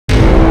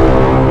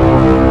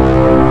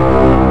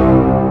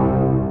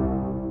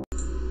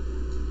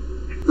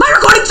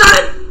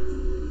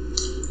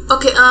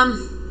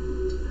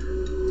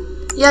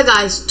Yeah,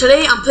 guys.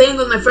 Today I'm playing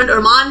with my friend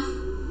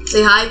Arman.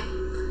 Say hi.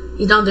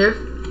 He's down there.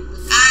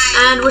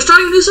 Hi. And we're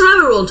starting a new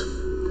survival world.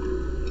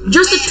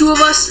 Just the two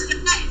of us.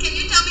 Can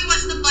you tell me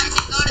what's the button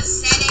to go to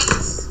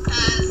settings?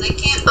 Cause I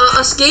can't.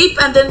 Escape,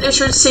 and then it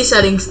should say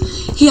settings.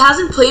 He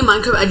hasn't played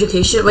Minecraft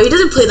Education, but he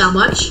doesn't play that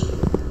much.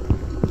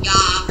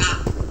 Yeah.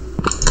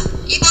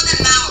 Keyboard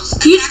and mouse.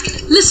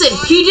 Listen,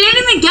 he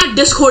didn't even get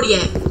Discord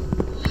yet.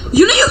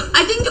 You know,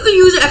 I think you can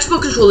use an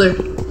Xbox controller.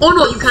 Oh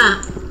no, you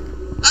can't.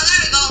 Oh, there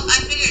we go.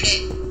 I figured it.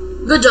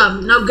 Good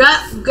job. Now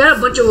get a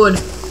bunch of wood. I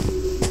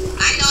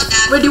know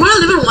that. Wait, do you want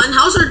to live in one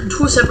house or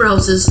two separate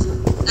houses?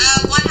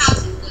 One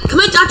house. Come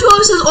on, Tattoo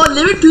always says, oh,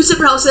 live in two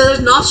separate houses,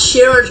 not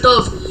share our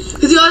stuff.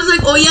 Because he always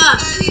like, oh yeah.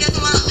 Because he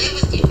doesn't want to live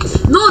with you.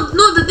 No,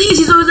 the thing is,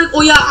 he's always like,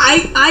 oh yeah,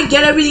 I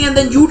get everything and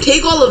then you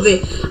take all of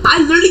it.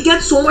 I literally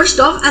get so much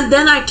stuff and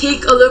then I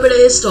take a little bit of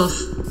his stuff.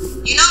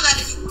 You know that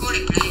it's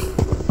recording, right?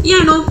 Yeah,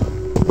 I know.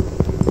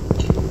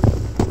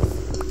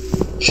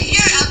 If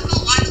your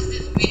uncle watches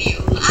this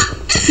video,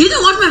 He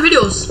doesn't watch my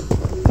videos.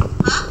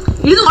 huh?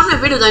 He doesn't watch my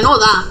videos, I know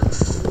that.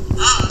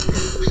 Oh,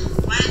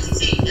 why does he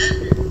say he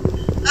doesn't?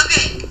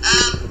 Okay,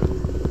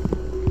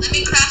 let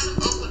me craft some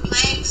oak with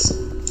planks.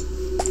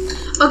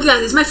 Okay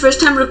guys, it's my first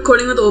time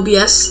recording with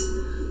OBS.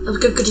 I'm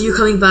gonna continue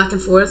coming back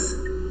and forth.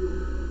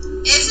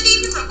 Is it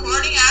even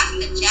recording? Ask in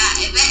the chat.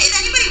 Is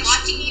anybody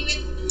watching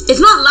even? It's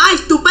not live,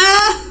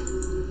 stupid!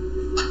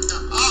 What the?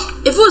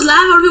 Oh. If it was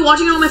live, I would be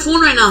watching it on my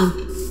phone right now.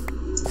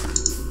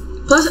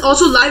 Plus,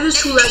 also live is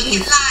too laggy.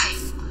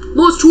 Live.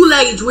 No, it's too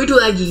laggy. It's way too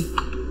laggy.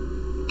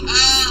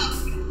 Oh.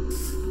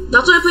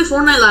 That's why I play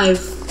Fortnite live,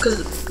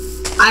 because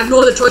I have no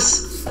other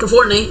choice to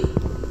Fortnite.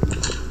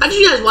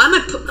 Actually, guys, why am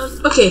I...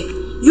 okay,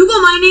 you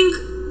go mining,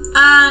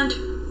 and...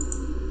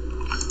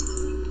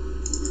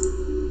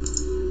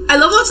 I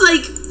love how it's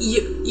like,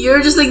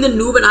 you're just like the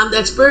noob and I'm the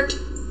expert.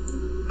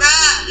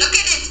 Bruh, look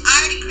at it.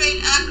 I already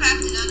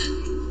crafted other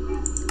things.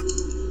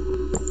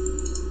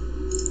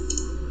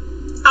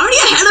 I'm already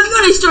ahead of you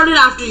and I started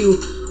after you.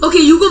 Okay,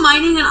 you go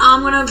mining and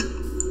I'm gonna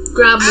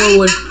grab more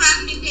wood. I got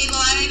crafting table.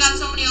 I already got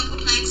so many oak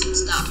planks and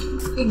stuff.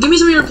 Okay, give me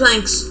some of your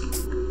planks.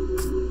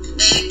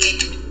 Okay.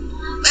 Wait.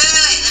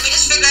 Let me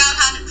just figure out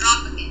how to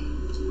drop again.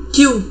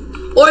 Q.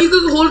 Or you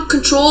can hold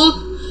Control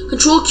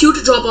Q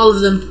to drop all of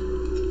them.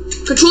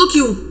 Control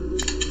Q.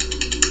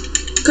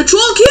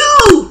 Control Q!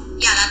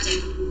 Yeah, that's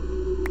it.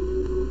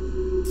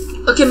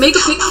 Okay, make a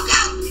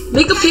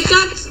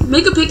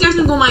pickaxe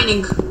and go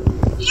mining.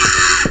 Yeah.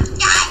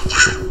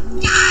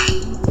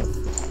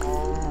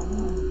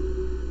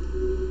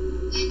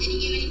 Did he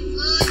give any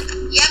food?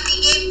 Yep, he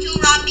gave 2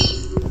 raw beef.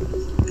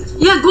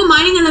 Yeah, go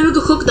mining and then we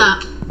can cook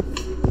that.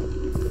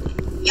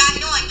 Yeah, I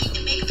know. I need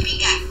to make a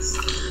pickaxe.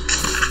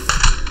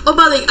 Oh,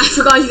 by the way, I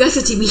forgot you guys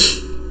can see me.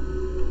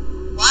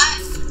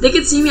 What? They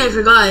can see me, I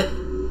forgot.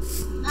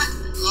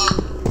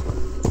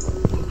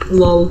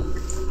 Lol.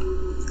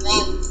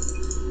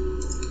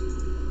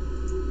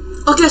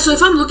 Okay, so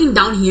if I'm looking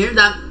down here,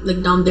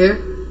 like down there,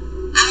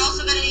 I'm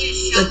also gonna need a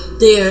shovel. like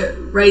there,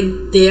 right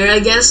there, I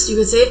guess you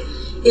could say,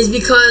 is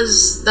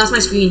because that's my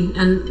screen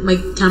and my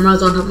camera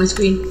is on top of my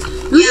screen.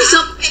 Can you get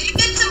some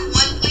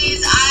wood,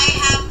 please? I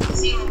have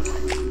 0 wood.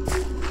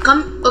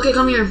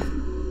 Come here.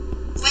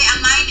 Wait,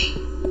 I'm mining.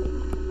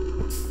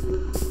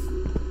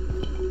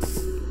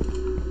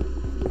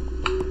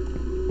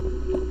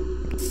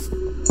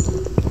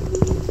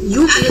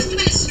 I'm just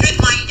gonna strip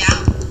mine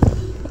down.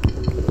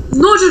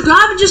 No, just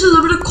grab just a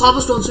little bit of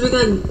cobblestone so we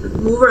can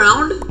move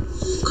around.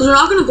 Cause we're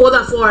not gonna go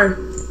that far.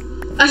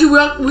 Actually,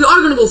 we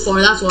are gonna go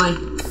far. That's why.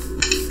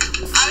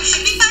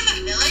 Should we find a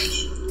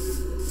village?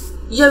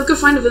 Yeah, we could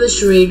find a village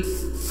to raid.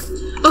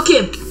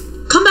 Okay,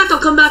 come back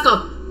up. I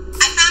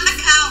found a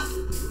cow.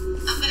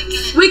 I'm gonna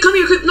kill it. Wait, come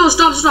here. No,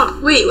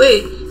 stop. Wait.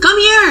 Come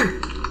here.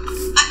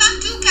 I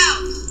found 2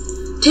 cows.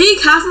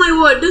 Take half my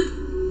wood.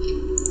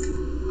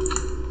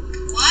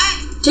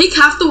 What? Take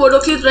half the wood.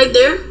 Okay, it's right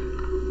there.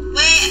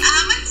 Wait,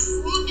 how much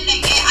food did I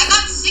get? I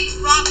got 6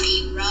 raw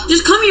meat, bro.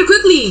 Just come here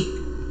quickly.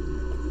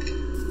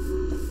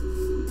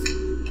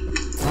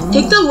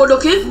 Take the wood,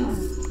 okay?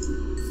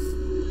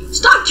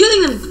 Stop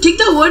killing them. Take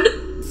the wood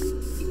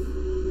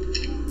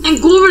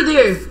and go over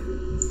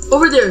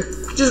there.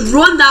 Just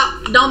run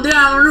down there.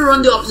 I want to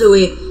run the opposite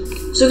way,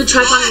 so you can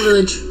try finding a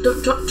village.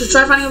 To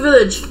try finding a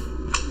village.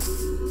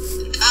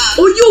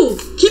 Oh, you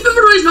keep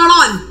inventory's not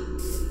on.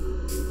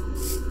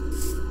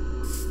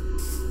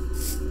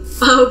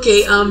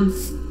 Okay.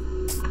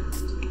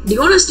 Do you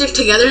want to stick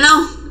together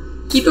now?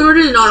 Keep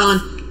inventory is not on.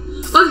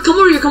 Okay,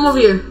 come over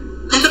here.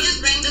 Let me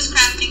just bring this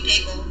crafting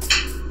table.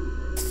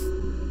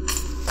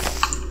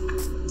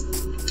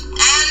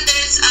 And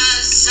there's a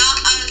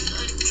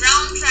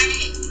drown trying to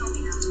kill me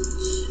now.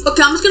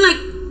 Okay, I'm just gonna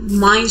like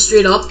mine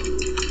straight up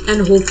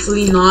and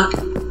hopefully not.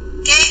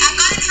 Okay, I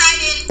got a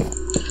trident.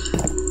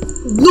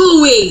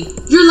 No way!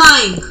 You're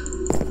lying!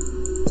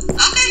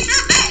 Okay,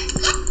 sure, bet.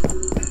 Look.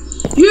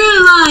 You're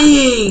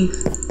lying!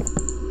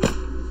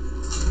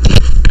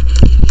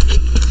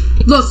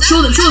 Look,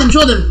 show them.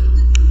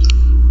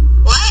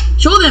 What?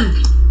 Show them!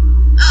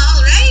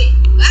 Alright.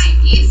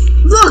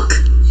 Look!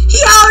 He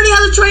already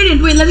has a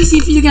trident! Wait, let me see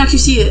if you can actually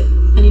see it.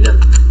 I need to...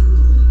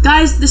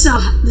 Guys, this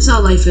is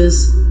how life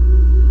is.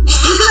 Look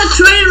at that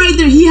trident right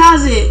there, he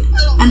has it!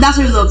 And that's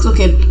how he looks,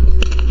 okay.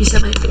 He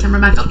set my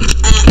camera back up. Okay,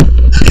 where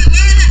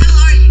the hell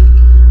are you?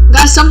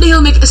 Guys, someday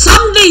he'll make a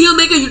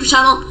YouTube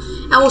channel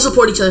and we'll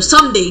support each other.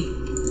 Someday.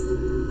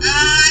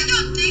 I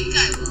don't think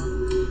I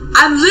will.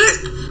 I'm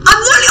literally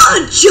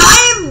on a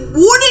giant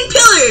wooden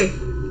pillar!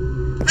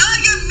 Bro,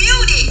 you're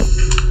muted!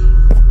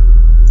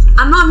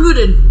 I'm not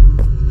muted.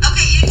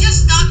 Okay, you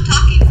just stopped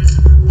talking.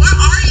 Where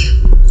are you?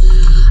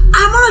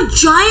 I'm on a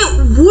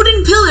giant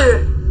wooden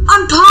pillar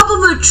on top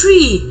of a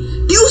tree.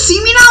 Do you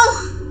see me now?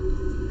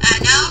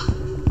 No.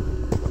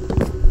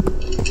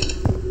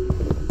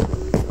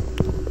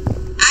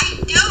 I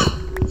do.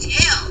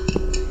 Chill.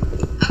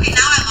 Okay,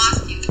 now I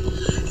lost you.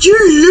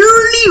 You're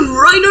literally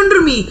right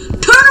under me.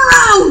 Turn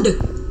around.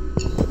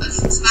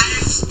 Listen,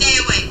 Spider, stay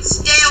away.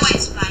 Stay away,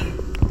 Spider.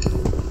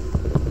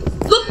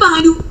 Look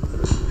behind you. Do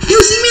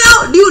you see me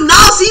now? Do you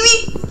now see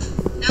me?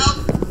 Nope,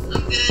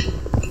 I'm good.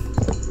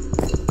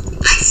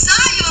 I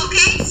saw you,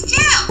 okay? Just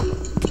chill.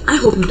 I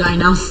hope you die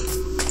now.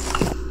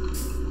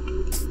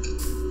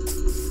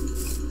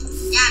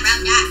 Yeah, bro,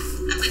 yeah.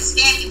 I'm gonna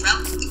stab you, bro.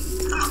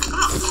 Come on, come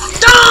on, come on.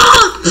 Ah!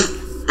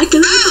 I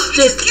killed Bro, him you with a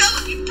just stick. killed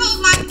him. You stole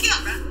my kill,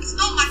 bro. You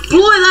stole my kill.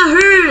 Boy, that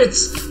hurts.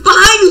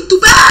 Behind you, too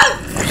bad.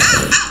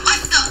 Ow, ow, what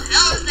the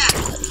hell is that?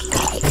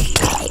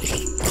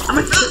 I'm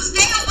gonna Bro,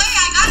 stay away. I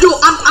got Yo, you.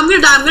 I'm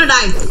gonna die. I'm gonna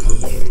die.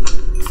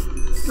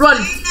 Run,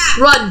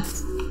 run.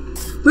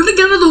 We have to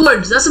get out of the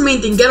woods. That's the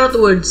main thing. Get out of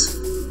the woods.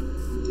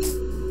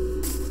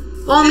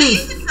 Follow Can I me.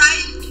 use the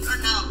trident or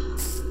no?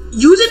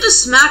 Use it to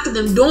smack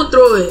them. Don't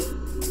throw it.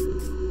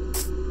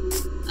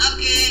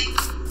 Okay.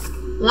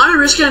 Wanna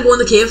risk it and go in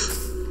the cave?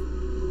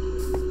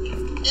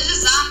 There's a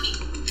zombie.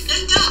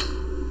 There's two.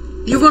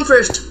 You going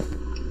first.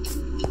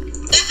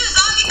 There's a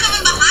zombie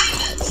coming behind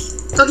us.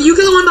 Okay, you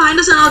kill the one behind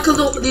us and I'll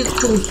kill these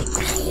two.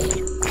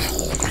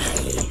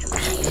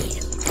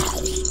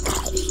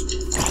 We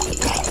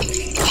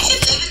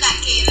should live in that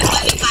cave and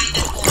let me find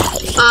that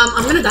hole.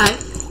 I'm gonna die.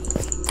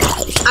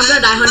 I'm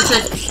gonna die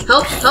 100%.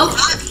 Help, help.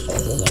 Run.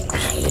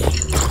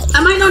 I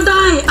might not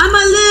die. I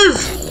might live.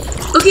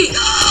 Okay, Ow,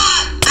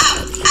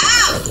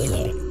 ow.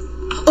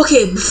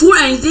 okay, before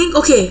anything,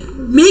 okay,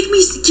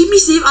 keep me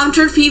safe. I'm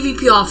turning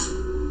PvP off.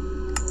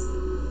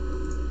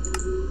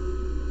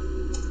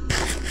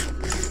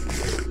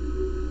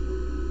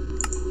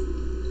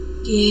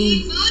 Need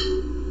Okay.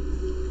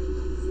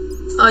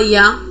 food?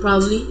 Yeah,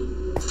 probably. Okay.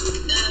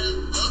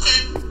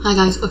 Hi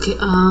guys, okay, You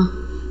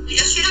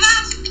just should have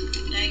asked.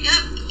 There you go.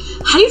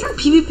 how do you turn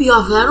PvP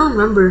off? 'Cause I don't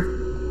remember.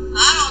 I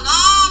don't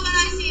know, but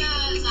I see a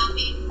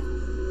zombie.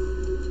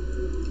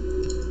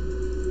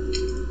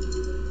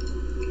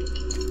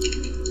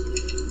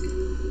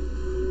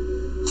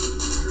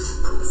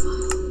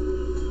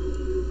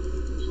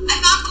 I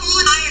found coal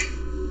and iron.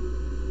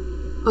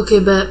 Okay,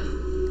 bet.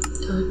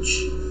 Touch.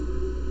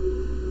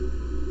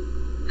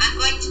 I'm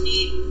going to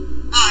need.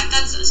 Oh, I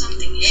thought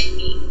something hit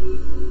me.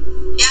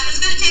 Yeah, I'm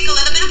just gonna take a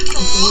little bit of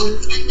coal,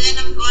 and then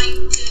I'm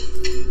going to.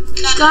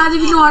 Guys,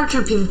 if you know how to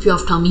turn PvP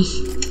off, tell me. I'm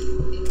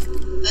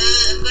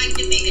going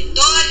to make a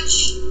torch.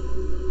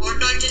 4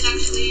 torches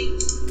actually.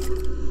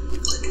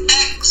 Click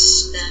X,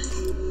 then.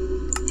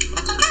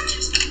 What's some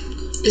torches?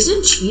 Is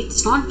it cheats?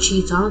 It's not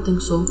cheats, I don't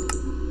think so.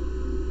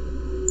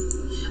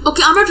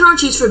 Okay, I'm gonna turn on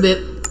cheats for a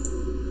bit.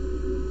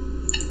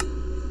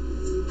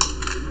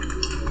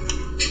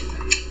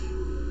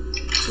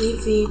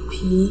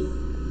 PvP.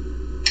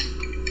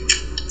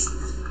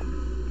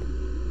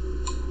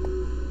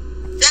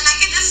 Then I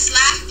can just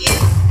slash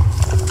give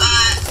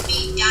me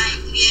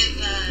dying give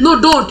No,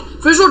 don't.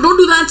 First of all, don't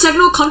do that. Second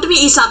of all, come to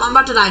me ASAP. I'm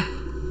about to die.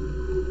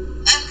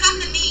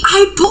 come to me.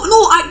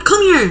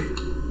 Come here.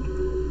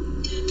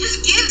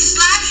 Just give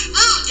slash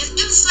food. Just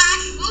do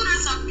slash food or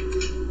something.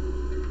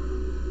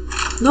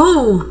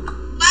 No.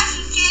 Slash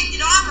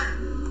enchanted armor.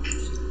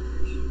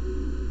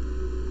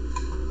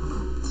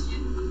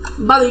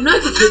 By the way, you know I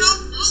can No, take, no, do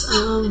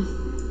something.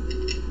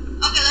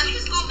 Okay, let me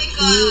just go make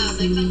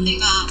something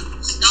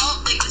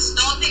stone, like the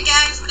stone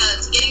pickaxe,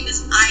 cause getting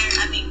this iron,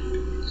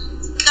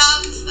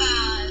 stuff,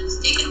 is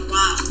taking a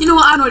while. you know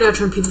what, I have no idea how to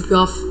turn PvP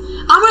off.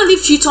 I'm gonna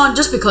leave cheats on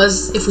just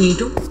because, if we need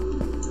to. No,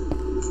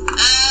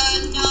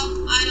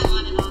 I don't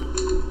want it on.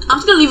 I'm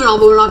just gonna leave it on,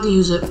 but we're not gonna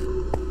use it.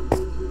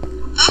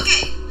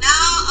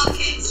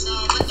 Okay, so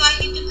what do I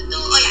need to do?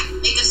 Oh yeah,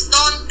 make a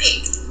stone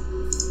pick.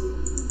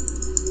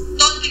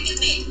 Stone pick is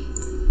made.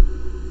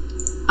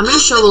 I'm gonna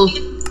shovel.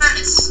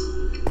 Furnace.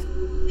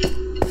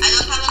 I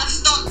don't have enough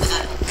stone for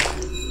that.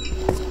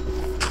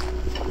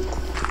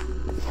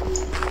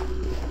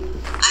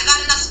 I got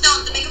enough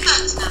stone to make a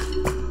furnace now.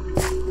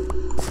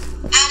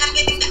 And I'm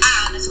getting the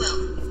iron as well.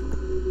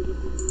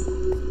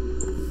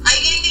 Are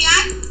you getting the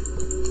iron?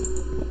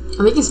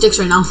 I'm making sticks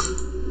right now. Or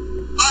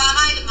am I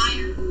the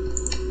miner?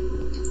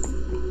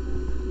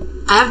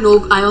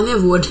 I only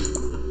have wood.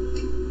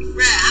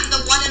 Bruh, I'm the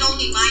one and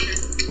only miner.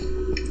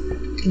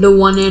 The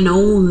one and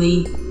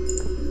only.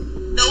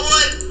 The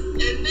one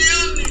and the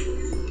only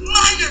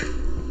miner.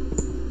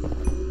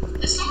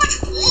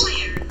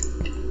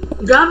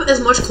 grab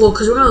as much coal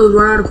because we're gonna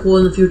run out of coal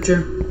in the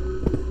future.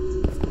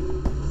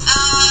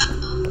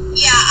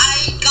 Yeah,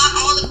 I got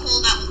all the coal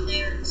that was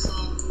there, so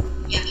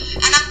yeah.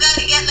 And I'm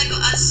gonna get like a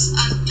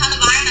ton of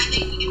iron. I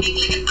think we can make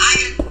like an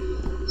iron,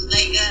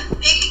 like a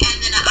pick,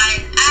 and then an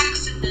iron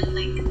axe, and then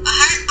like a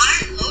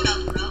iron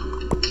loadout, bro.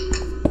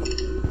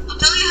 I'll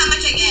tell you how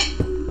much I get.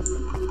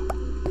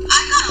 I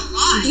got a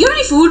lot. Do you have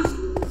any food?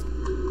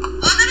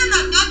 Oh no,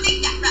 don't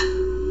take that, bro.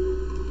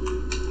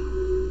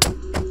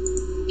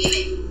 Give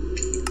it.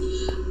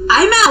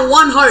 I'm at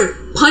 1 heart.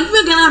 Punch me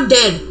again, I'm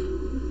dead.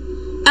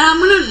 And I'm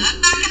gonna. I'm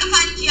not gonna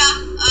punch ya.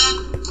 I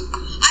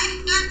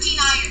have 13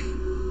 iron.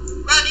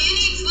 Bro, do you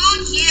need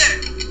food?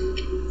 Here.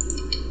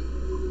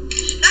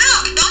 No,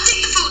 don't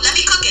take the food. Let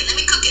me cook it.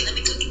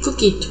 Cook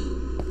it.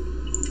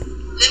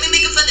 Let me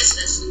make a furnace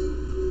first.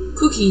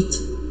 Cook it.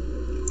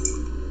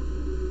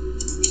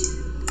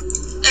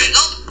 There we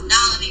go.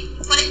 Now let me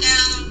put it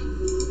down.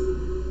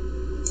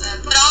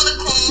 Put all the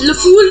coal. The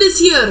food is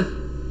here.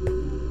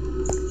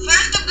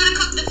 First, I'm gonna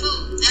cook the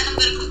food. Then I'm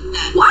gonna cook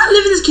that. Why I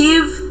live in this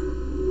cave?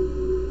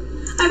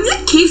 I feel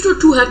like caves are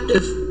too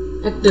active.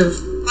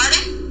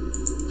 Pardon?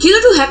 Caves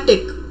are too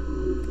hectic.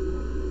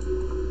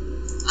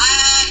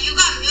 You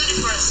got muted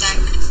for a sec.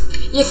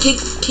 Yeah,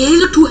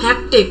 caves are too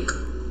hectic.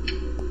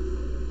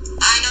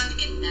 I don't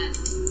get that.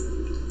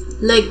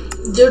 Like,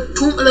 they're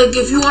too, like,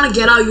 if you want to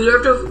get out, you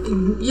have to,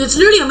 it's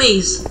literally a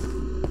maze.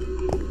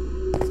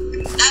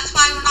 That's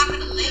why we're not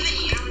gonna live in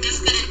here. We're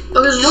just gonna.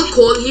 Okay, there's more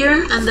coal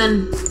here, and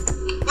then,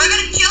 We're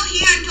gonna chill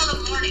here until the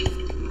morning.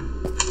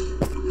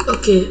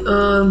 okay,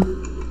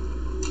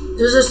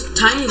 there's this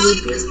tiny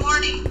loop here. This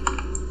morning.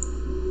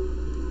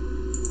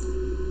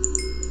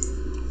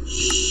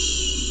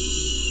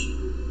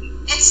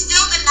 It's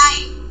still the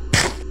night.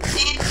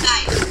 Stay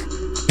inside.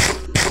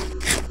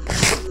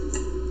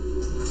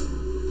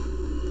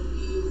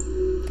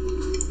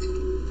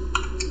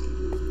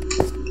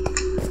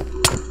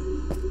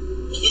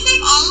 Did you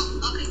take all?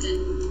 Okay, good.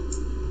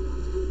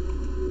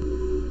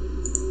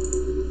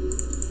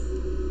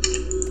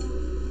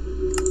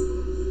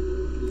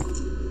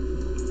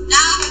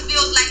 Now it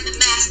feels like the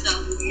master.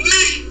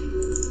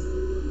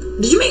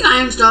 Did you make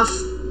iron stuff?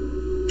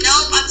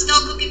 Nope, I'm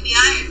still cooking the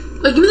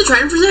iron. Like, give me the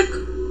trident for a sec.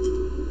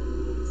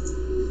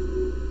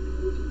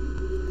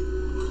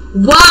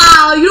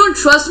 Wow, you don't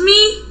trust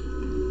me?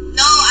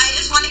 No, I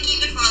just want to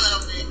keep it for a little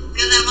bit.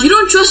 Because I want You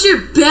don't trust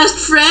your best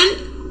friend?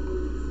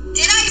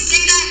 Did I say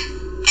that?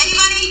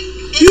 Anybody?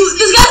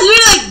 This guy's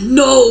really like,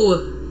 no.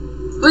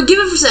 Wait, give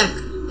it for a sec.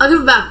 I'll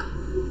give it back.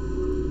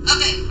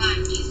 Okay,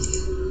 fine.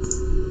 Easy.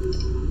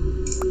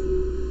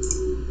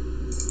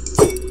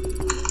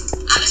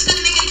 I'm just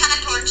gonna make a ton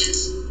of torches.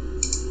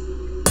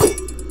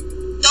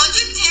 Don't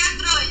you dare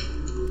throw it.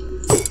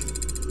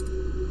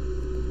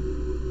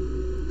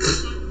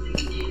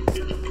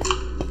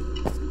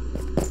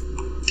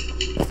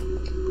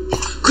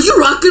 Could you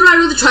rocket ride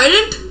with the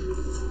trident?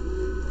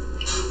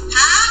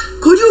 Huh?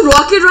 Could you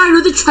rocket ride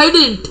with the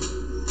trident?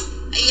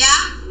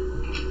 Yeah?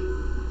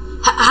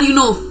 How do you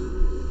know?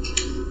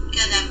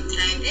 Because I've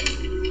tried it.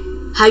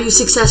 Have you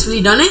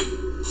successfully done it?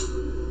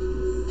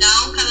 No,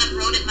 because I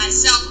wrote it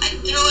myself. I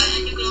threw it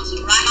and you can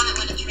also ride on it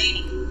when it's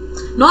raining.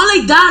 Not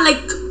like that,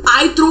 like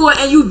I throw it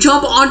and you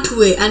jump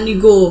onto it and you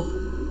go.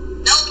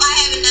 Nope, I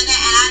haven't done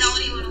that and I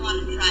don't even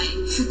want to try it.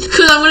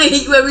 Because I'm gonna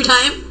hit you every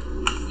time.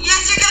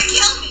 Yes, you're gonna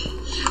kill me.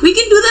 We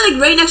can do that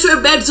like right next to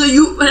our bed, so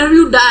you, whenever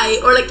you die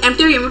or like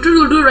empty your inventory,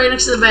 we'll do it right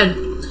next to the bed.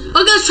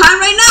 Okay, let's try it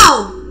right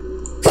now.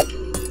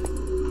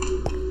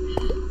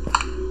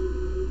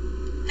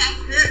 That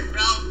hurt,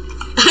 bro.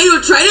 I know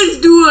tridents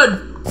do a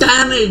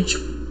damage.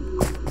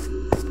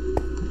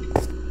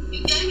 You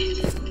damaged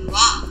it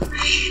wrong.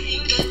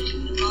 You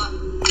damaged it wrong.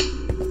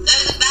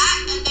 There's a bat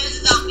and there's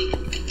a zombie.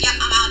 Yep,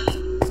 I'm out of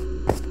here.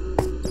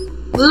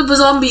 There's a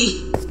zombie.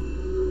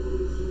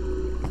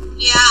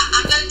 Yeah,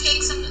 I'm gonna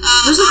take some.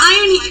 There's some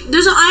iron.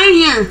 There's some iron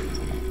here.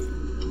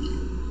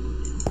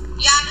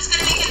 Yeah, I'm just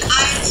gonna make an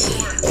iron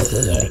sword.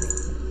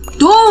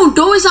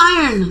 Don't waste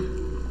iron.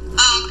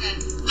 Oh, okay.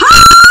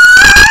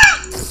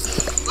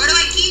 Where do I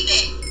keep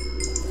it?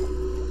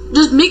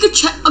 Just make a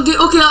chest. Okay,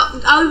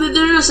 I'll be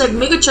there in a sec.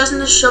 Make a chest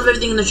and just shove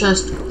everything in the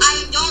chest.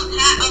 I don't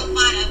have. Oh,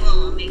 fine, I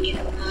will. I'll make it.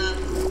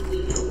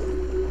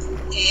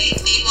 Okay,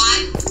 made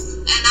one,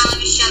 and now let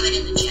me shove it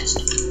in the chest.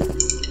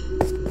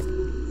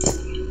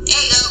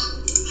 There you go.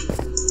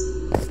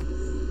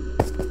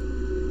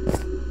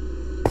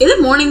 Is it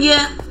morning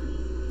yet?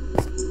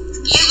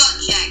 You go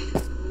check.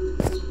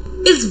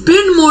 It's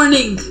been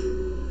morning.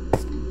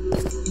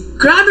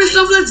 Grab your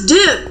stuff. Let's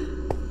dip.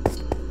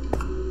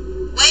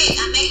 Wait,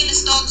 I'm making a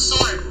stone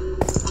sword.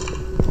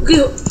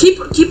 Okay,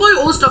 keep all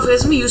your old stuff.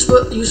 It's gonna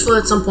be useful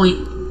at some point.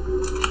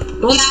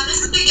 Don't. Yeah, I'm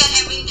just gonna get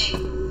everything.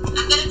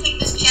 I'm gonna take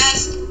this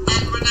chest,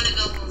 and we're gonna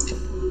go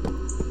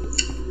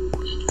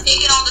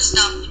taking all the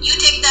stuff. You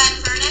take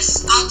that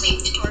furnace. I'll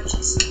take the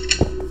torches.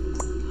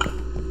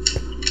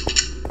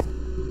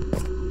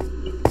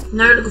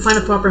 Now we have to go find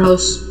a proper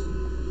house.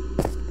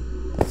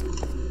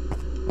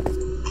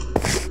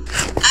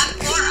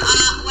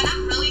 When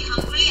I'm really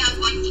hungry,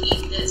 I'm going to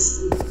eat this.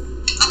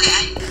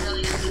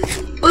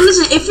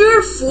 listen, if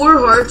you're 4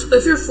 hearts, Yeah,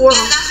 that's why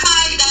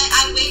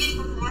I waited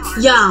for 4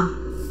 hearts. yeah,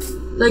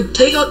 like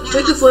take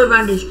the full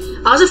advantage.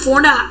 I was at 4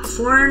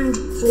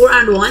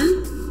 and 1.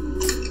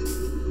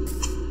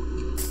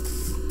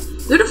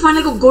 You have to find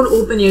like a good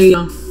open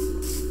area.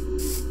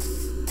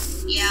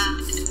 Yeah.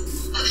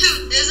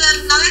 There's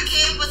another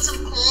cave with some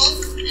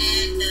coal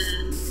and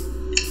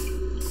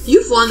You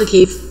found the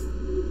cave.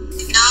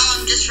 now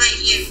I'm just right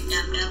here.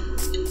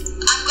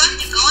 I'm going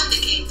to go in the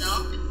cave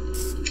though.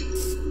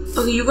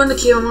 Okay, you go in the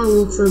cave. I'm gonna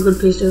look for a good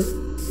place to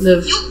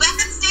live. You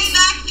better stay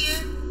back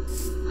here.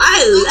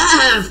 I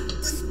left.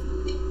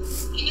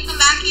 Can you come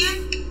back here?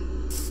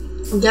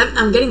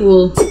 I'm getting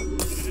wool. Oh,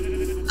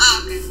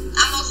 okay.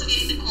 I'm also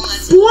getting the coal.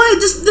 That's it. Boy,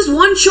 this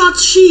one-shot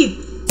sheep.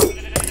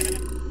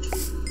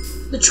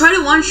 They try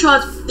to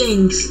one-shot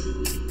things.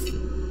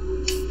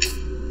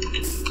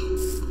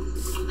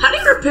 How do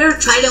you repair a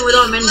trident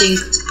without mending?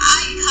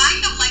 I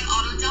kind of like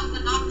auto jump,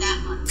 but not that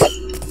much.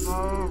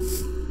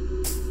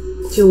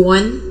 Okay,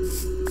 1.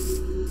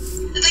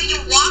 It's like you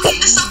walk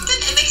into something,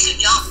 it makes you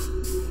jump.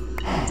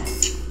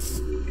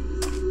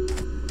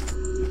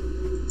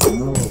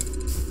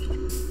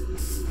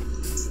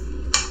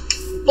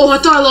 Oh, I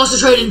thought I lost the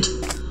trident.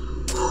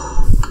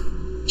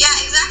 Yeah,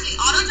 exactly.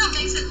 Auto jump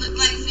makes it look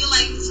like feel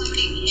like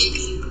somebody hit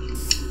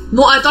you.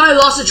 No, I thought I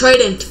lost the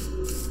trident.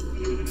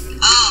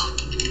 Oh.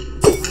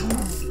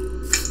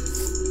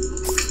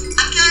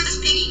 I'm killing this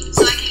piggy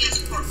so I can get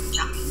support from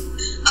jumping.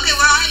 Okay,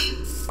 where are you?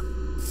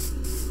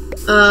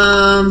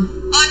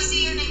 Oh, I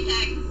see your name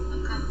tag.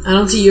 I'm coming. I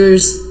don't see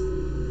yours.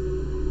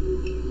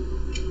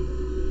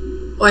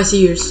 Oh, I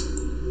see yours.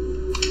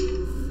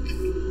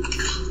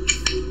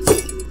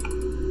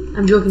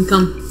 I'm joking,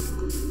 come.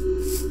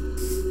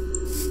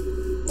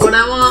 What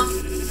I want?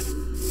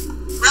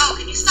 Bro,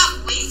 can you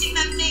stop wasting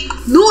that thing?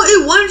 No,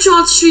 it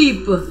one-shot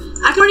sheep.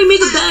 I can already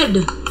make a bed.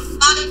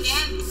 Lot of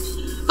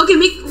damage. Okay,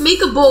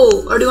 make a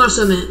bowl, or do you want to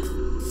swim it?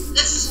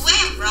 Let's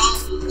swim, bro.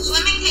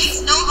 Swimming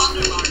takes no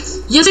hunger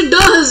bars. Yes, it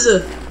does.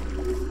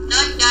 No,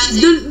 it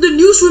doesn't. The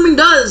new swimming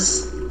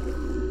does.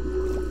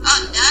 Oh,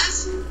 it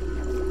does?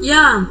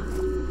 Yeah.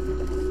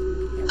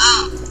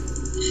 Oh.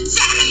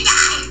 Salmon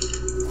died!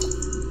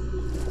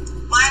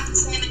 Why is the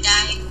salmon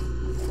dying?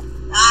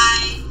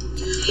 Die.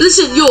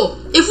 Listen, yo,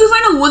 if we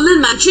find a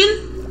woodland mansion,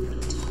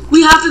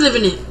 we have to live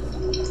in it.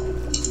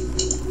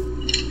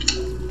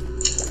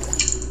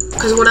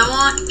 Cause what I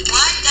want.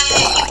 What?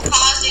 You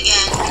paused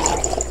again.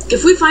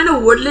 If we find a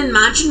woodland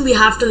mansion, we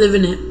have to live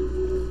in it.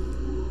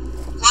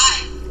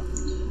 Why?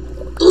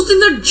 Those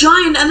things are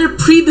giant and they're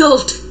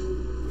pre-built.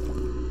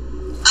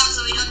 Oh,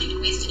 so we don't need to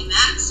waste any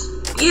mats.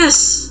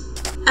 Yes.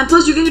 And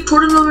plus you can get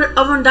torn over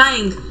on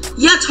dying.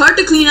 Yeah, it's hard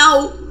to clean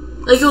out.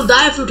 Like you'll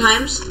die a few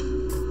times.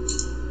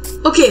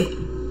 Okay.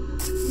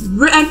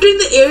 We're entering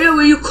the area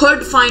where you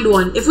could find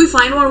one. If we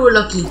find one, we're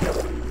lucky. I'm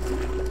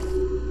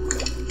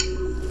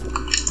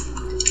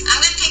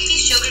gonna take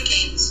these sugar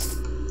canes.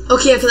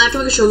 Okay, because I can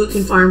make a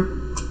sugarcane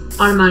farm.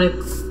 Automatic.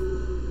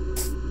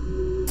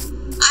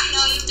 I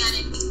know you've done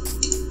it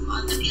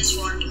on the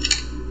PS4.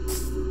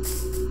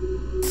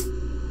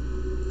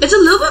 It's a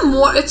little bit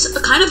more, it's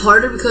kind of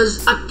harder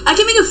because I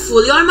can make it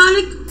fully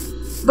automatic,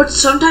 but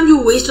sometimes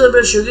you waste a little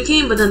bit of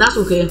sugarcane, but then that's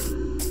okay.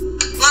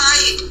 Where are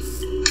you?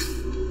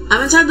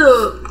 I'm inside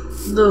the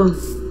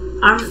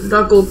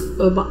Dark Oak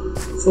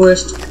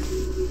Forest.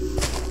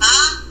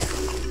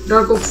 Huh?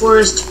 Dark Oak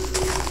Forest.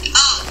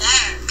 Oh,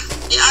 there.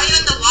 Are you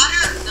in the water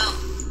or no?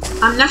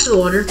 I'm next to the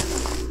water.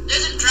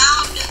 There's a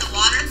drown in the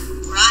water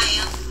where I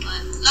am,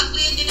 but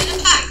luckily it didn't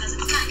attack because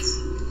it's nice.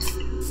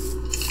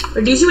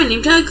 Wait, do you see my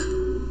name tag?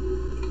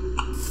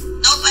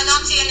 Nope, I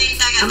don't see a name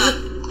tag.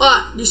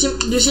 Do you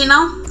see it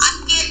now?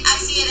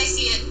 I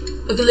see it.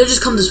 Okay, let's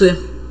just come this way.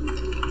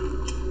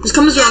 Just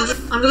come this way. I'm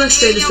just going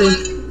straight this way.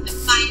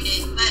 Find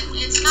it, but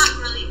it's not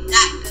really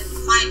that good to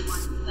find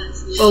one.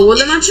 Because Oh,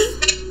 woodland mansion?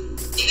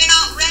 if you're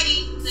not ready,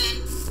 then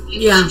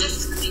you're Yeah.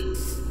 just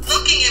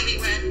looking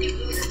everywhere.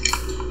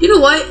 You know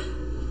what?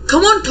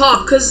 Come on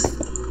top, cause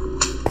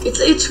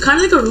it's kind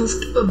of like a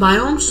roofed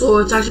biome, so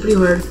it's actually pretty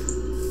hard.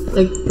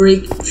 Like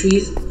break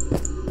trees.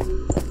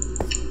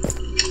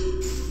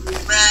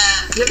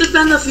 Bruh. You have to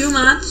spend a few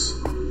minutes,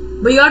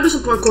 but you gotta do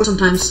some parkour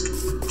sometimes.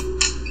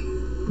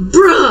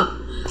 Bruh!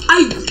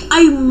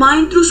 I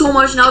mined through so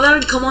much. Now that I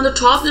come on the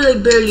top, there's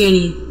like barely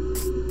any.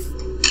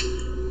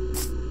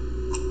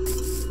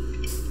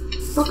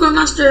 Parkour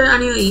master, I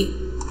need to eat.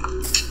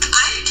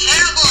 I'm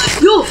terrible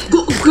at Yo,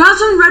 go grab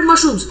some red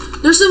mushrooms.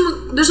 There's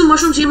some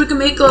mushrooms here. We can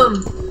make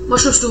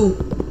mushroom stew,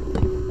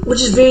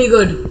 which is very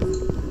good.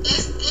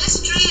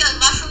 this tree of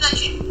mushroom that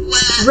you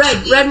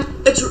Red.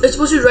 It's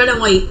supposed to be red and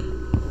white.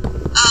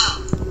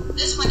 Oh,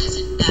 this one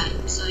isn't that,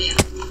 so yeah.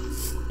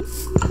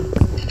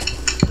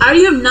 I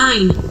already have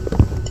 9.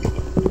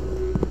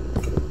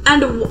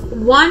 And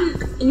one,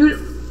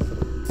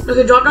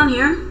 okay, drop down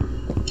here.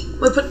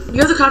 Wait, you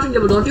have the crafting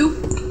table, don't you?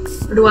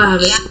 Or do I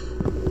have it? Yeah.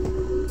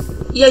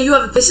 Yeah, you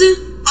have it. This is?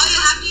 Oh, you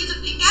have to use a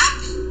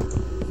pickaxe?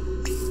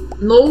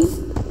 No.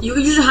 You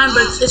can use your hand,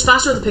 but it's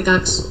faster with the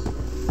pickaxe.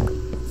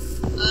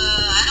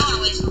 I don't want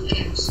to waste no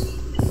pickaxe.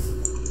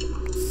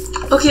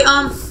 Okay,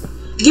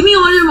 give me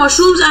all your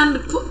mushrooms and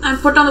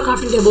put down the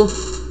crafting table.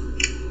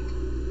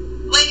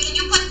 Wait, can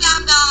you put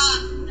down the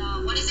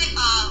what is it?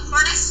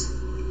 Furnace,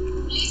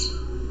 please.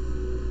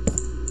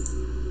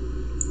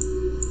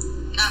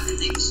 Okay,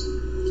 thanks.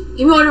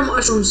 Give me all your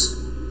mushrooms.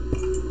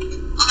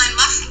 All my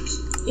mushrooms.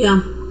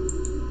 Yeah.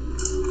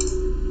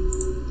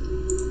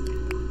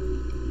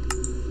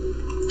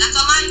 That's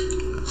all mine.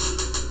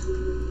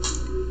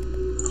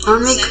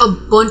 I'll make a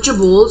bunch of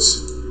bowls.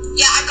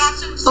 Yeah, I got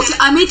some. Okay,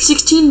 I made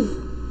 16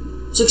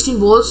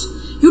 bowls.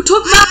 You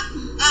took that.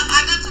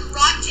 I got some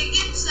raw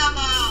chicken, some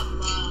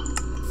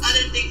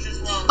other things as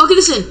well. Okay,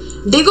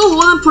 listen. Dig a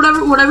hole and put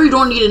whatever you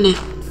don't need in it.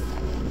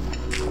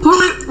 Put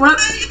whatever. Why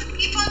do you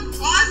keep on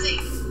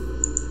pausing?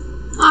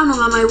 I don't know,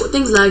 man. My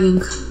thing's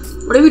lagging.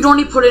 Whatever you don't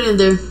need, put it in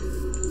there.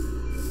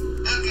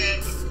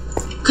 Okay.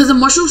 Cause the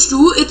mushroom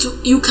stew,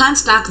 you can't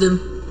stack them,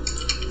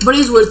 but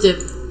it's worth it.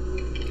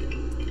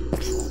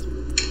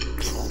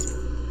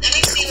 Let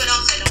me see what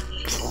else I don't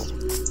need.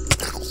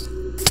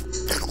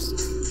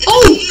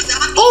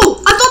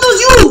 Oh! I thought that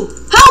was you!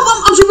 Help!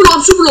 I'm super low,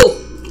 I'm super low.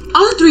 I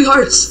was at 3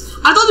 hearts.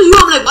 I thought that was you.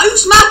 I'm like, why are you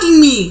smacking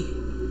me?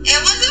 It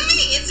wasn't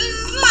me, it's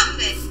just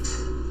something.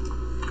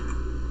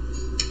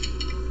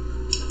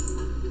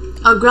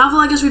 Gravel,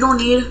 I guess we don't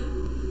need.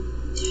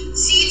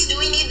 Seeds, do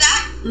we need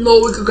that? No,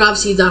 we could grab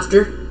seeds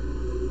after.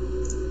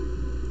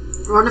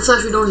 Rotten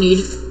flesh, we don't need.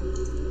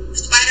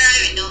 Spider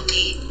eye, we don't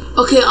need.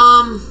 Okay,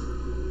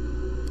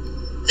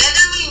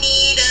 Leather, we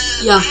need.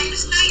 Yeah.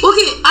 Andesite.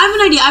 Okay, I have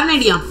an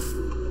idea.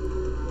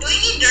 Do we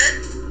need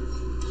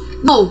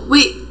dirt? No,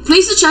 wait.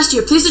 Place the chest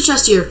here. Okay,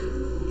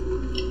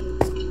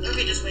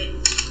 just wait.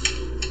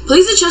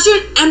 Place the chest here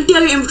and empty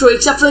out your inventory,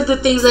 except for like the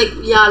things like,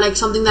 yeah, like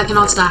something that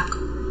cannot stack. I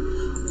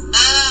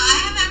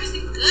have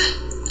everything good.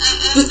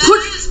 Just leather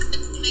put- is good to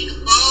make a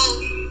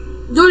bow.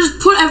 No,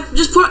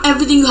 just put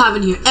everything you have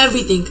in here.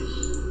 Everything.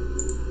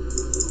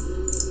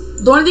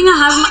 The only thing I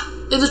have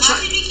is a Why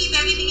should we keep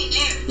everything in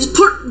there? Just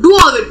do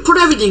all of it. Put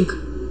everything.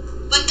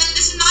 But then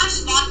this is not a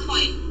spawn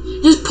point.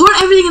 Just put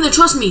everything in there.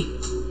 Trust me.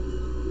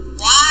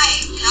 Why?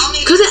 Tell me.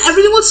 Because then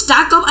everything will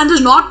stack up and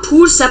there's not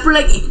 2 separate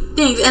like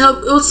things, and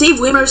it'll save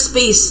way more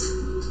space.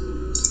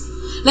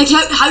 Like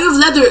how you have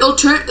leather,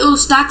 it'll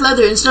stack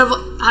leather instead of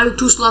having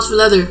 2 slots for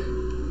leather.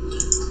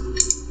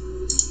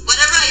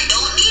 Whatever I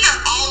don't need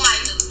are all my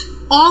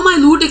loot. All my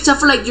loot except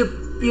for like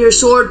your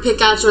sword,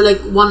 pickaxe, or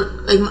like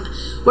one like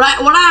what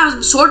I have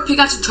is sword,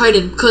 pickaxe, and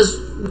trident, because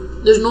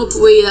there's no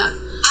way that.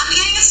 I'm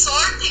getting a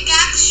sword,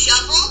 pickaxe,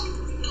 shovel,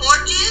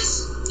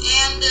 torches,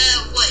 and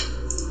wood.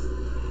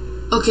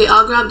 Okay,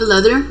 I'll grab the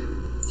leather.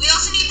 We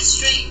also need the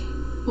string.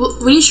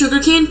 We need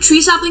sugarcane,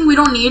 tree sapling. We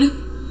don't need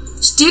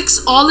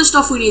sticks. All the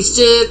stuff we need.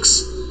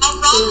 Sticks. Oh,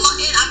 raw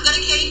mutton. I'm gonna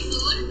carry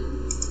food.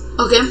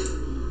 Okay.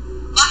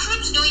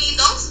 Mushrooms. Do we need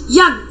those?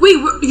 Yeah. Wait.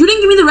 You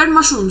didn't give me the red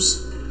mushrooms.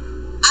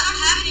 I don't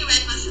have any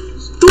red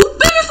mushrooms. Dude,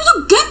 you're supposed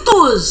to get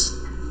those.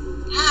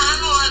 I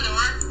don't know where they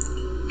were.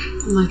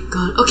 Oh my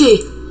god.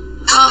 Okay.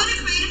 I'm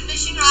gonna create a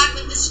fishing rod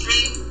with the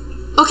string.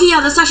 Okay.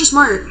 Yeah, that's actually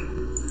smart.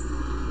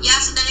 Yeah,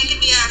 so then it can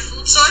be our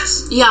food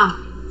source. Yeah.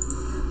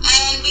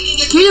 And we can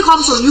get. Carry the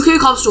cobblestone. You carry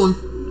cobblestone.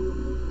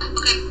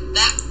 Okay.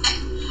 That.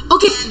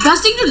 Okay.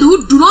 Best thing to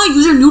do. Do not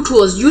use your new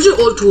tools. Use your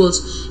old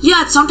tools.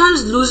 Yeah. It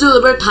sometimes loses a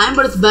little bit of time,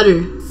 but it's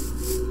better.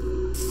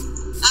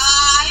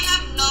 I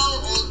have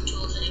no old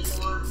tools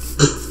anymore.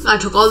 I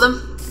took all of them.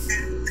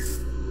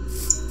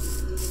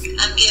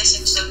 I'm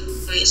guessing so.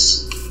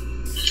 Please.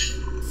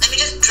 Let me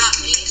just drop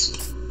these.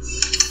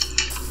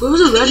 Where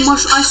was a red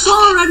mushroom? I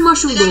saw a red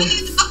mushroom though.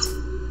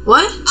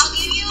 What? I'll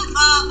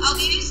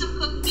give you some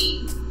cooked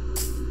meat.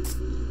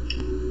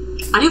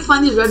 I need to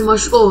find these red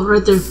mushrooms. Oh,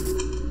 right there.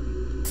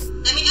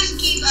 Let me just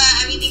keep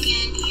everything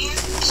in here.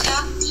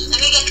 Stuff. Let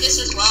me get this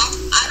as well.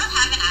 I don't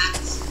have an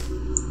axe.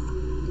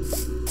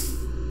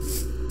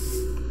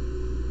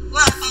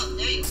 Where? Oh,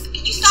 there you go.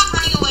 Can you stop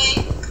running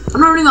away?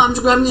 I'm not running out. I'm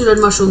just grabbing these red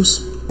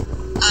mushrooms.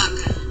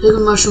 Okay. Take a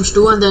mushroom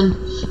stew and then,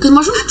 because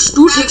mushroom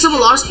stew takes up a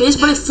lot of space,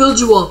 but it fills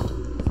you up.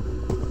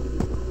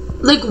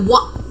 Like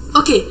what?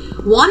 Okay,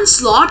 1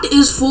 slot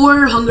is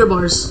 4 hunger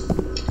bars.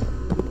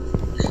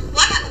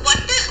 What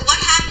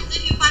happens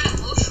if you find a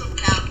mushroom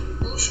cow?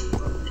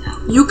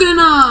 You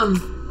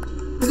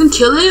can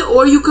kill it,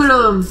 or you could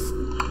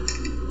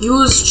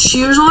use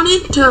shears on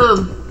it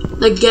to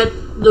like get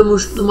the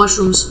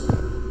mushrooms.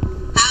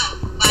 How?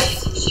 By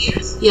using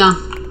shears. Yeah.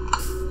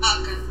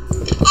 Okay.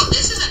 Oh,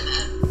 this is a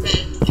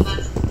red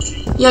mushroom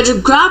tree. Yeah,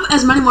 just grab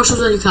as many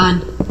mushrooms as you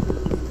can,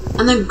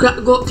 and then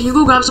go. Can you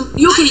go grab some?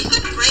 Okay. I'm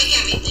gonna break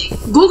everything.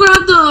 Go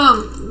grab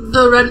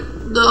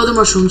the other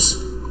mushrooms.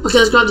 Okay,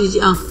 let's grab these.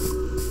 Yeah.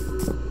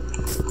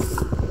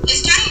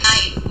 It's turning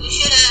night. We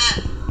should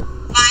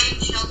find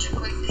shelter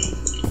quickly.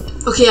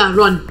 Okay, yeah,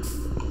 run.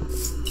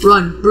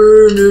 Run.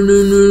 Burn. No.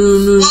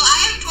 Well, I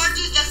have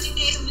torches just in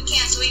case if we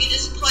can, so we can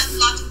just put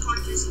lots of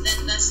torches and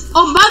then less.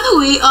 Oh, by the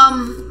way,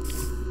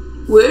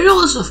 where did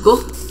all this stuff go?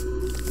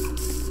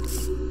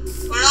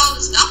 Where all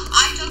the stuff?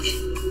 I took it.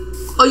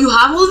 Oh, you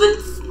have all of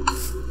it?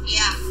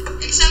 Yeah,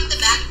 except the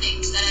bad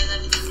things that I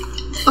left.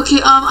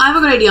 Okay, I have a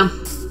good idea.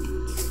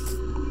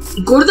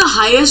 Go to the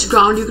highest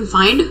ground you can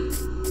find.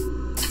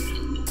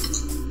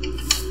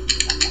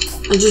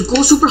 And just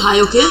go super high,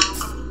 okay?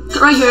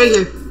 Right here, right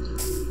here.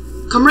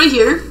 Come right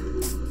here.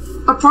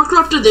 Or park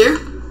up to there.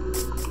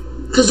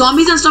 Because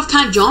zombies and stuff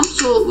can't jump,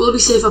 so we'll be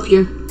safe up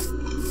here.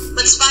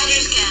 But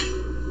spiders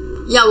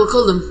can. Yeah, we'll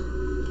kill them.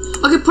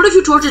 Okay, put a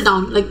few torches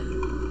down. Like, I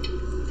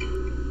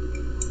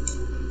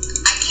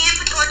can't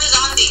put torches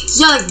on these.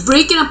 yeah, like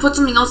break it and put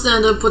something else there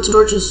and then put some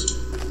torches.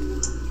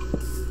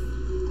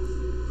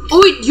 Oh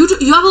wait, you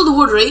have all the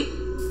wood, right?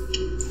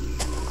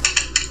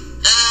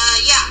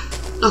 Yeah.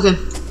 Okay.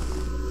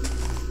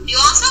 You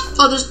want some?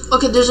 Oh,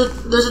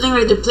 there's a thing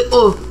right there.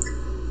 Oh.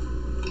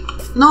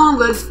 No, I'm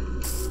good.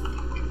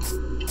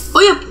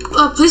 Oh yeah,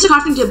 place a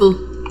crafting table.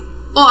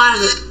 Oh, I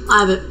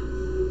have it.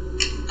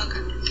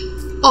 Okay.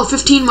 Oh,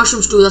 15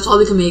 mushrooms too. That's all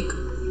we can make.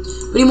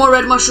 We need more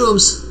red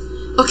mushrooms.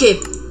 Okay.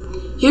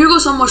 Here go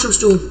some mushrooms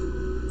too.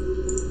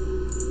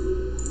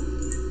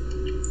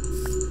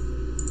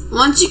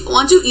 Once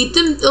you eat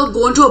them, they'll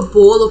go into a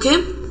bowl, okay?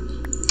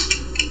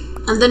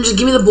 And then just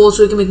give me the bowl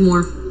so we can make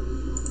more.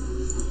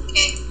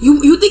 Okay.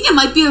 You think it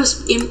might be a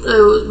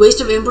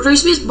waste of inventory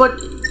space, but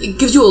it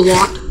gives you a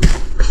lot. Okay,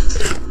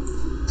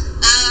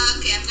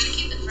 I'm gonna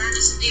keep the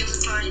furnace in the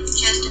inventory, the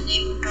chest in the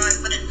inventory,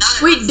 put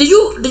another. Wait, did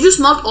you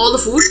smelt all the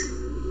food?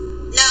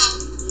 No.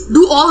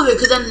 Do all of it,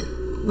 cause then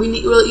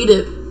we'll eat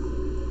it.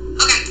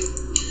 Okay.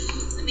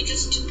 Let me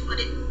just put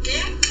it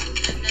there, and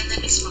then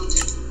let me smelt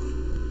it.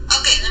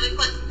 Okay, let me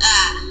put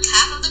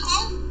half of the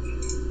coal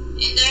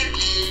in there,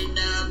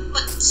 and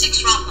put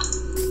 6 raw ones.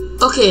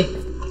 Okay.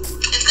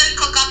 It's gonna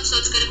cook up, so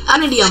it's gonna.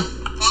 An idea.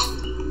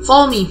 Well,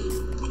 Follow me. no,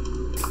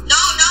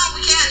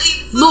 we can't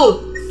leave.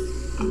 No.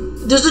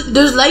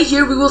 There's light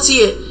here. We will see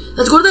it.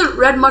 Let's go to the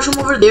red mushroom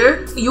over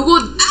there. You go.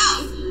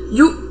 Ow!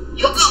 You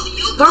You go.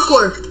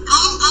 parkour.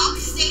 I'll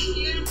stay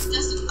here.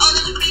 Just. Oh,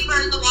 there's a creeper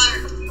in the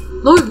water.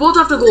 No, we both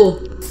have to go.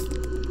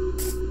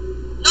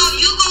 No,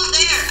 you go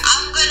there.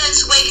 I'm gonna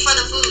just wait for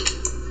the food.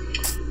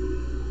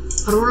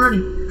 I don't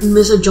want to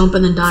miss a jump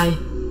and then die.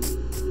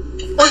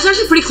 Oh, it's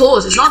actually pretty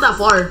close. It's not that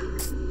far.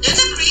 There's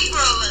a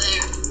creeper over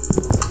there.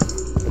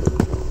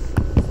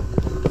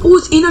 Oh,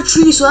 it's in a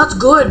tree, so that's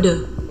good.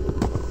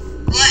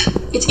 What?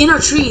 It's in a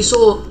tree,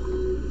 so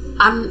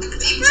I'm. A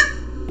creeper?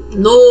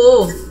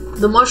 No,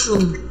 the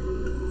mushroom.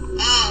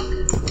 Oh,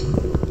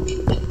 okay.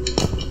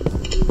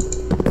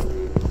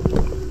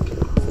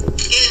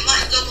 Okay,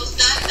 mine's almost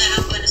done, then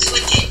I'm gonna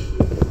switch it.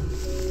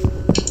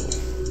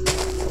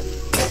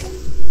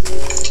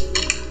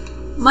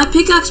 My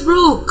pickaxe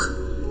broke.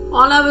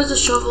 All I have is a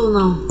shovel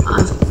now.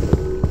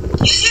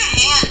 Use your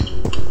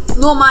hand.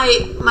 No,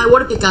 my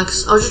water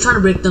pickaxe. I was just trying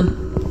to break them.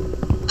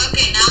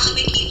 Okay, now let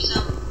me keep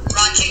some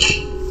raw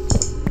chicken.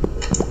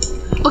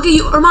 Okay,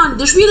 Arman,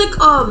 there should be like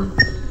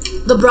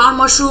the brown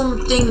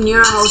mushroom thing near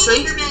our house,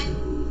 right? Enderman.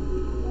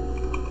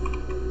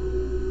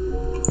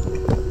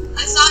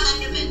 I saw an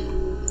Enderman.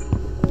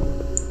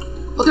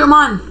 Okay,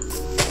 Arman,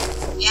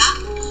 Yeah?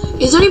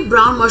 is there any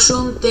brown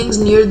mushroom things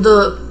near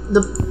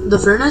the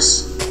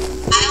furnace?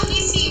 I only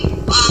see,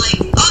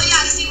 like, oh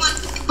yeah, I see one.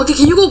 Okay,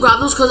 can you go grab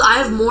those? Cause I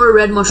have more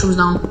red mushrooms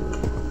now.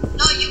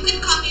 No, you can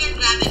come here and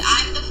grab it.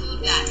 I'm the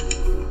food guy.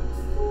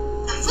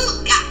 The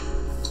food guy.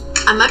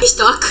 I might be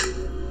stuck.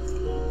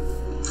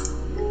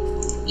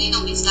 Please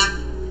don't be stuck.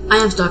 I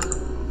am stuck.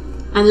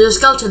 And there's a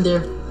skeleton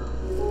there.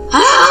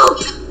 Help!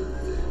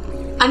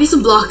 I need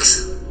some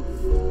blocks.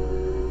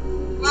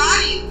 Where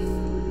are you?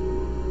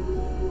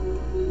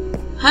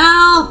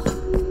 Help!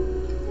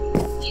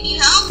 You need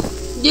help?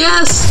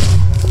 Yes!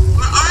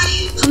 Where are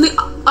you? Something.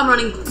 I'm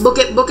running. Book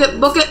it, book it,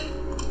 book it.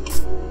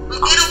 Well,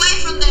 get away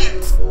from there.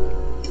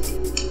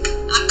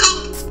 I'm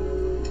coming.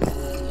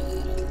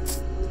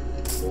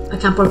 I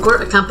can't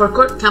parkour, I can't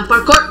parkour, can't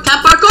parkour,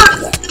 can't parkour,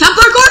 can't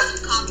parkour!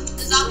 Come.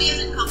 The zombie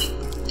isn't coming.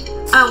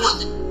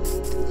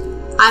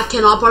 I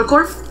cannot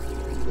parkour.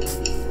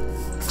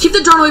 Keep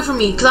the drone away from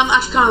me, because I'm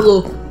actually kind of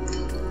low.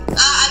 I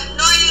have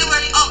no idea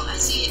where you. Oh, I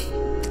see it.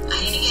 I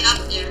need to get up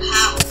there.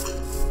 How?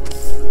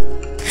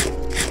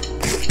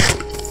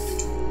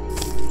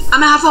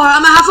 I'm at half a heart,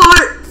 I'm at half a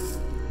heart!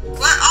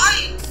 Where are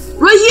you?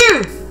 Right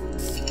here!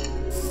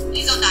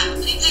 Please don't die.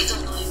 Please don't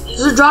die. Please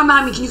There's a drone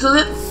behind me, can you kill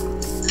it?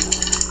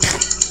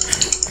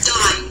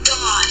 die.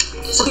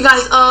 Okay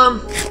guys,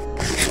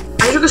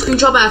 I took a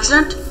screenshot by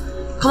accident.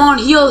 Come on,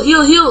 heal,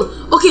 heal, heal.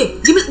 Okay,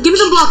 give me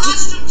some blocks.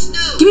 Mushrooms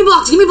too. Give me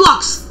blocks, give me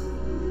blocks.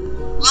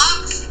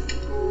 Blocks?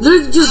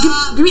 Literally, just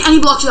give me any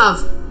blocks you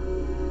have.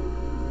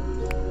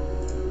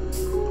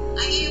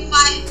 I give you 5.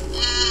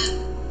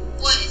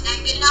 What? Is that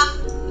good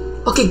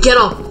enough? Okay, get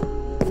up.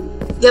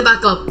 Get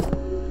back up.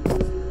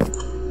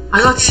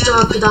 I got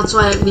stuck, that's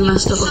why we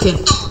messed up. Okay,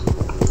 Some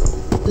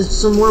stone. there's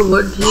some more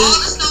wood All here.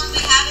 the stone we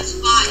have is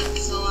 5,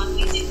 so I'm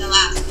using the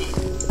last bit.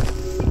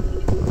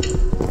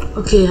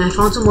 Okay, I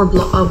found some more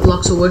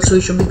blocks of wood, so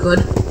we should be good.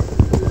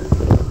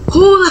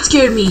 Oh, that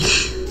scared me.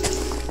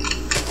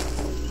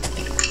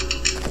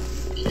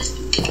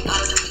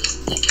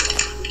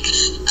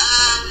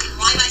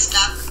 Why am I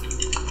stuck?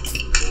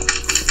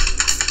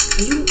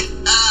 Are you?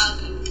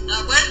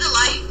 Where's the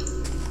light?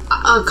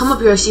 come up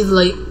here. I see the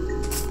light. Oh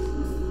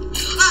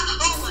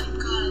my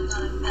god, I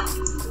thought I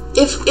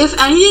fell. If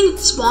anything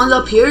spawns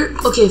up here,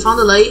 okay, found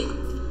the light.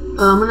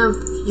 I'm gonna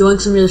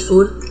yoink some of this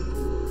food.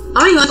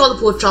 I'm gonna yoink all the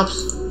pork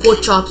chops.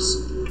 Pork chops.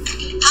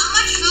 How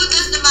much food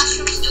does the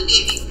mushrooms do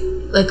give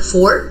you? Like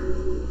 4.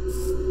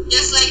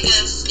 Just like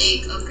a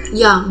steak, okay.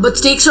 Yeah, but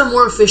steaks are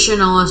more efficient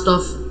and all that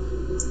stuff.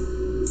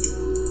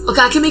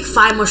 Okay, I can make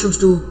 5 mushrooms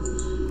too. Do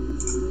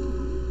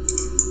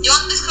you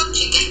want this cooked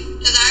chicken?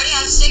 Because I already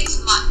have 6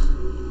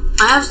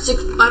 I have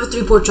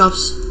 3 pork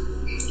chops.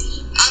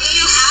 I'll give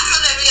you half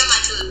of every of my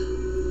food.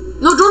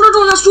 No, don't,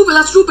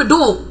 that's stupid,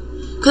 don't.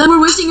 Because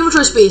we're wasting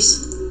inventory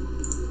space.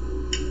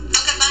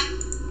 Okay, fine.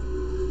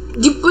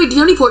 Wait, do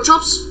you have any pork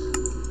chops?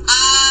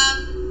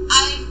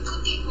 I'm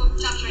cooking pork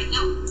chops right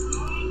now.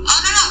 Oh,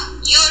 no.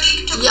 You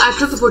already took Yeah, I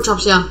took the pork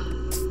chops, yeah.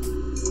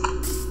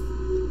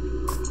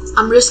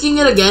 I'm risking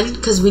it again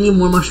because we need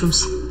more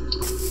mushrooms.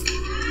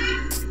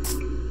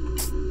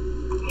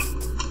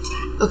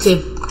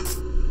 Okay.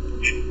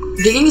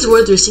 Do you think it's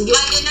worth risking it? My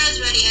dinner is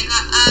ready.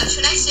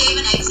 Should I save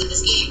and exit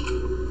this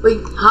game? Wait,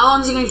 how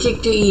long is it going to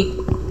take to eat?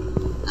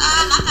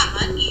 Not that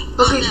much.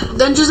 Okay, Oh, no.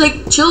 then just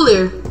like chill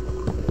there. And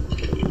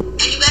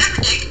you better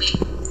protect me.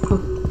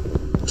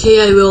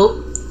 Okay, I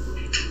will.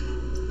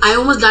 I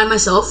almost died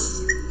myself.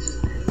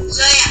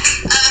 So yeah,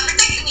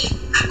 protect me.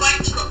 I'm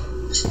going to go.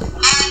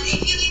 And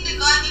if you need to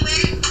go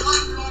anywhere,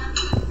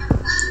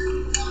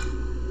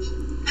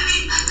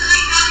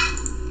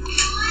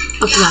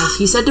 Okay guys,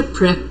 he said to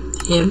prep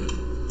him.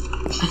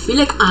 I feel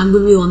like I'm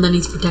gonna be the one that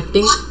needs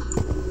protecting.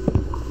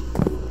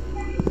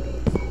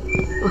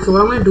 Okay,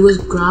 what I'm gonna do is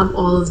grab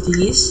all of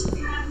these.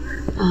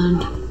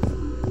 And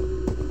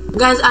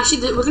guys,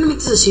 actually we're gonna make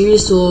this a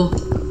series, so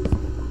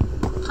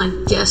I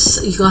guess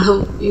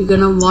you're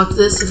gonna watch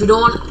this. If you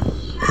don't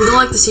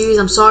like the series,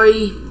 I'm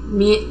sorry.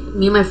 Me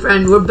and my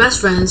friend, we're best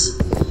friends.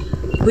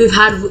 We've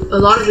had a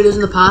lot of videos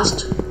in the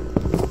past.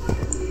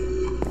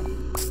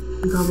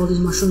 Grab all these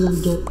mushrooms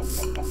and dip.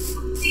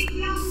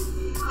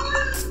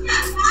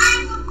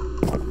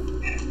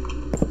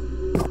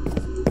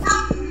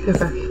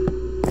 Perfect.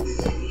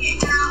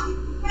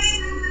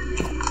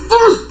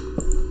 Oh!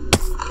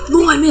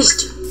 No, I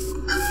missed.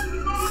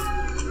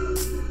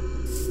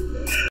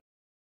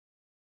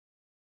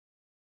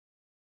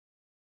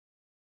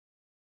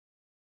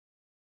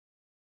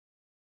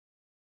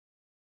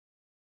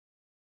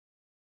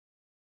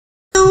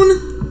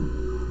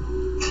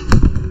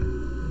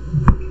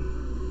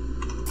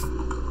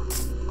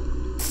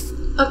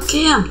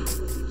 Okay, yeah.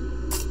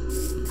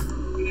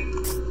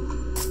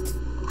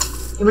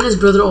 Him and his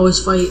brother always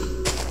fight.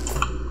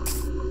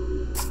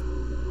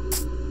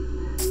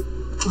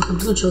 Okay, I'm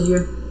just gonna chill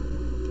here.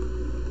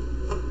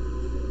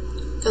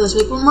 Okay, let's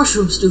make more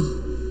mushroom stew.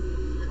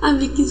 I'm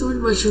making so much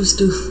mushroom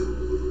stew.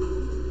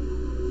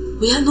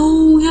 We have no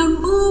more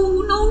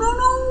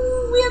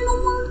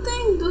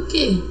things.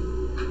 Okay.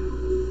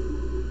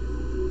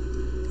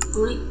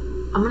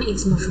 I'm gonna eat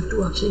some mushroom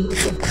stew actually.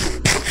 Okay.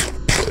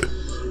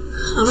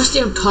 I'm gonna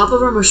stay on top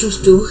of our mushroom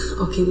stew.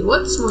 Okay,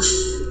 what's mush?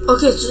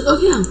 Okay,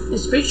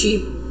 it's pretty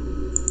cheap.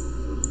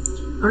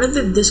 I'm gonna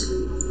do this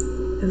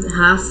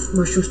half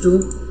mushroom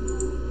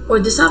stew, or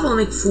this half I'll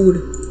make food.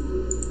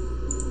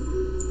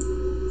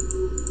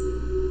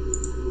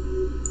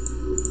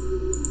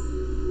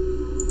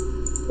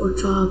 Pork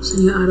chops,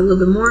 and you add a little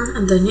bit more,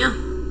 and then yeah.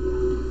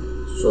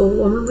 So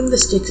I'm gonna bring the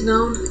sticks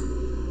down.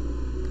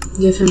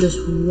 Give him this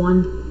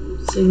one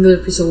singular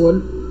piece of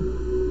wood.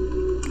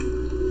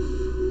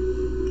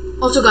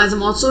 Also guys,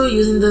 I'm also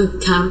using the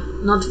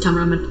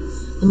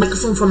the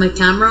microphone for my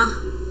camera.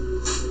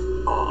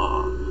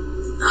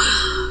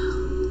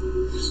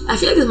 I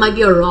feel like this might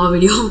be a raw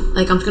video.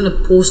 Like I'm just gonna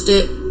post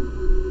it.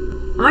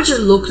 I might just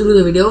look through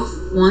the video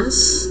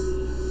once.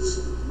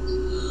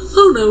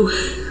 Oh no.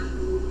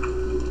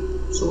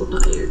 So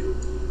tired.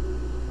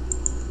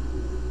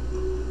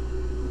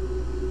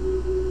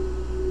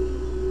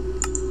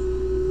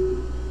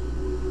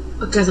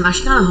 Okay guys, I'm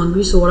actually kinda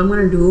hungry, so what I'm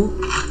gonna do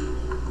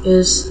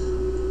is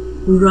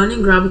run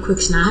and grab a quick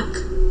snack.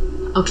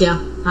 Okay,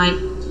 right.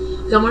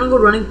 Okay, I'm gonna go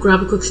run and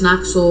grab a quick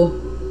snack. So,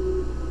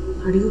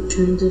 how do you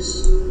turn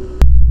this?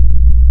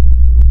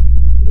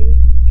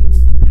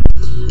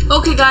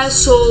 Okay, guys.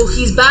 So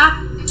he's back.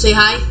 Say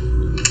hi.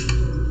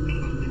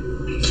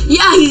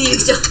 Yeah, he's eating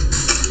still.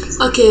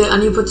 Okay, I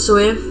need to put this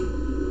away.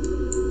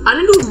 I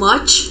didn't do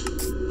much.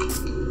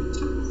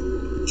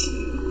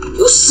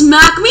 You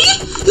smack me?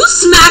 You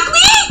smack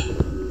me?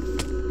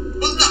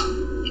 What's up?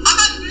 I'm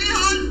at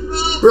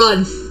 300, bro.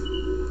 Run.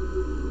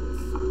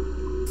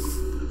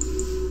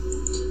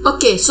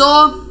 Okay, so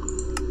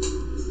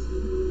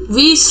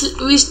we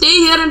stay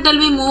here until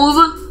we move.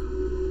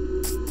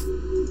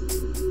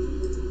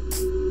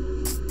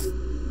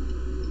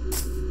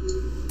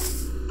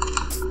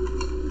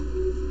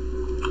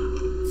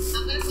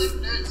 I'm gonna click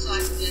dirt so I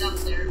can get up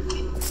there.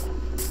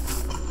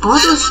 I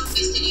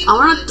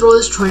want to throw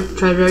this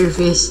treasure at your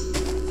face.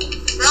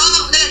 Bro,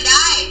 I'm gonna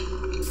die.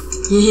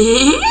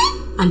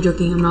 I'm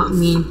joking. I'm not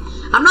mean.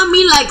 I'm not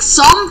mean like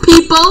some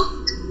people.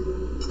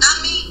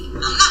 Not me.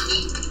 I'm not me.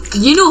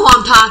 You know who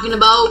I'm talking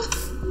about.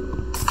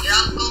 Your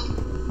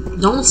uncle?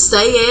 Don't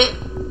say it.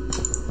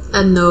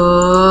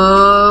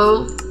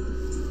 No.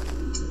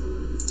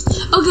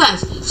 Okay,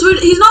 guys. So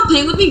he's not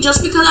playing with me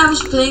just because I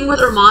was playing with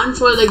Arman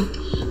for like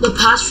the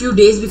past few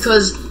days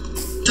because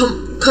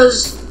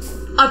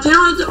I played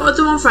with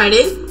him on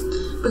Friday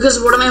because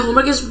one of my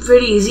homework is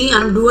pretty easy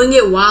and I'm doing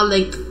it while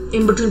like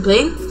in between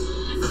playing.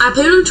 I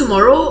played with him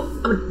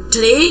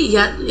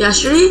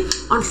yesterday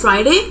on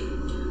Friday.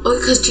 Okay,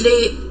 because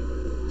today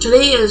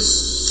is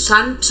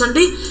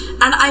Sunday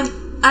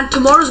and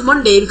tomorrow's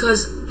Monday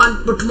because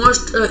but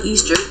tomorrow's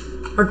Easter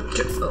or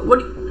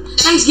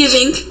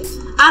Thanksgiving.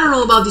 I don't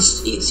know about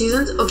these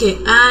seasons. Okay,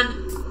 and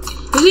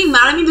he's being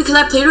mad at me because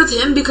I played with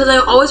him because I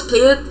always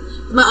play with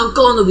my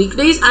uncle on the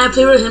weekdays and I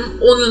play with him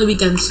only on the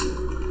weekends.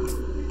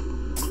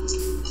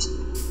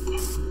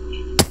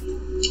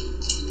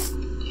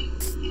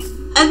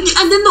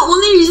 And then the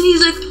only reason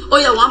he's like, oh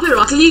yeah, wanna play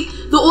Rocket League?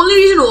 The only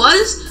reason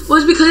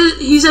was because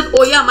he said,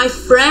 oh yeah, my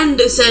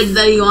friend said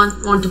that he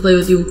want to play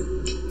with you.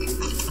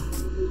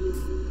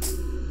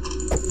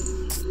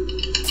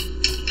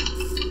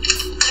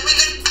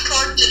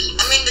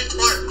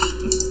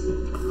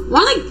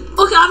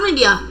 Okay, I have an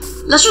idea.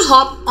 Let's just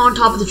hop on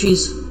top of the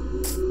trees.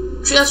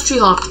 Let's tree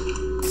hop.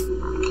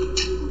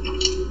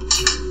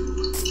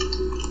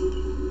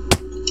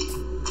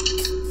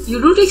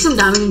 You do take some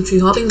damage in tree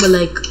hopping, but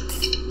like,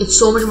 it's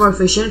so much more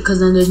efficient because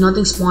then there's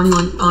nothing spawning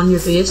on your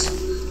face.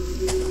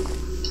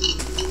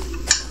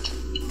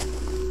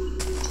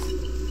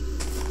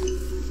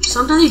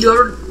 Sometimes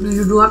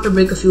you do have to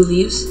break a few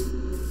leaves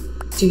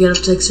to get up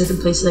to like certain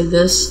places like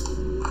this.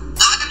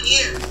 I'm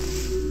here.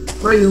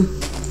 Where are you?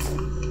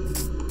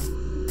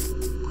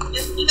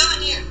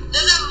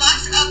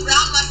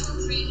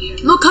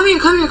 No, come here.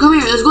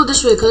 Let's go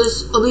this way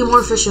because it'll be more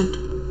efficient.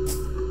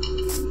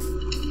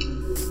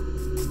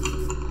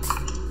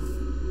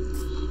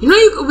 You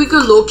know, we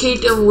could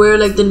locate where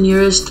like the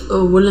nearest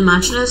woodland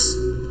mansion is.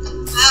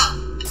 How?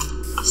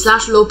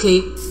 /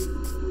 locate.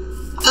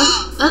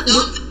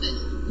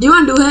 Do you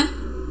want to do it?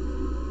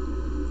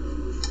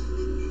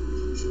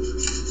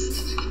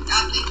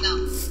 Please no.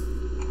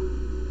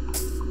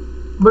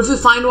 But if we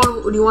find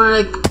one, do you want to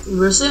like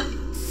reverse it?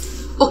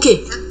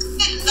 Okay.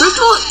 First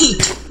of all,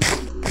 eat.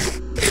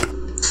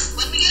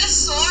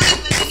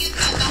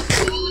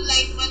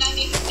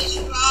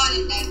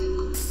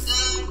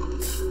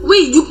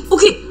 Wait,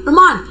 okay,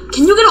 Rahman,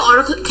 can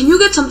you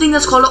get something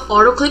that's called an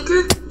auto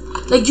clicker?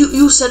 Like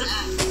you set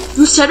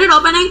it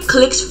up and it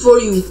clicks for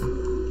you.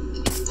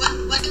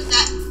 What is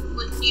that?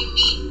 What do you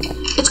mean?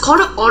 It's called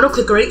an auto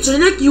clicker, right? So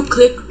then like you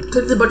click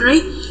the button,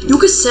 right? You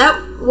can set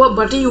what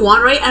button you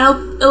want, right?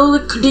 And it'll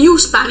like, continue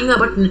spamming that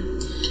button.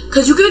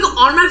 Cause you can make an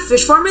automatic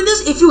fish farm in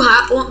this if you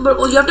have, but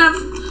you have to have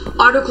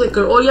auto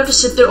clicker or you have to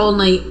sit there all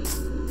night.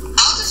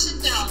 I'll just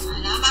sit there all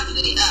night. I'm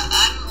actually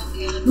I'm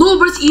okay. No,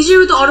 but it's easier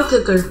with the auto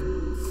clicker.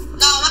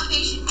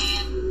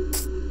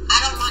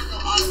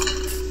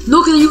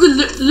 No, cause you could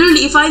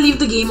literally, if I leave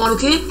the game on,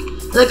 okay,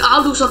 like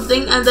I'll do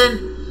something and then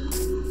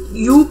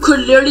you could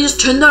literally just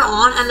turn that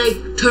on and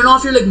like turn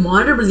off your like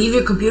monitor but leave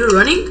your computer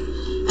running,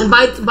 and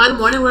by the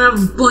morning we're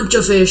gonna have a bunch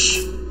of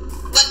fish.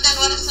 But then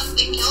what if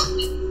something kills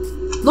me?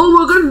 No,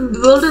 we're gonna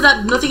build it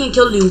that nothing can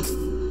kill you.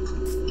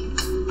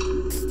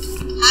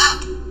 How?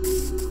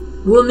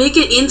 We'll make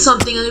it in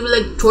something and there'll be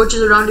like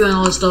torches around you and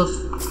all that stuff.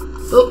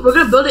 Well, we're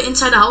gonna build it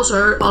inside the house,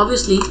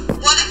 obviously.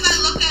 What if I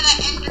look at an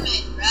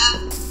Enderman,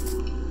 bruh?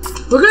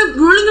 We're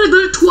only gonna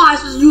build it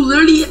twice. You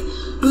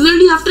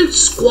literally have to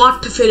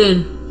squat to fit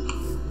in.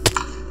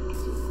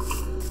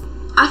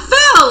 I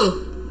fell.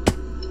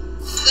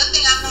 Good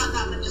thing I'm not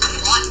that much of a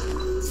squat.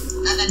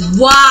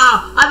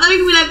 Wow, I thought you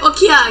could be like,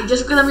 okay, yeah,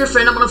 just because I'm your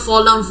friend, I'm gonna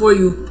fall down for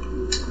you.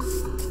 Okay,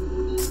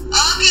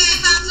 I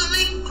found so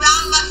many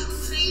brown mushroom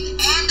trees,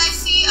 and I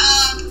see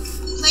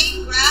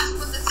plain grass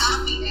with a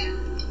zombie there.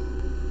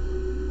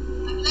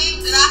 A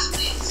plain grass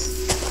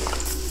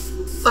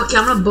place. Okay,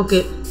 I'm gonna book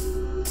it.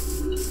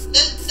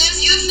 There's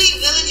usually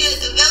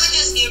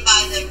villages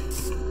nearby there.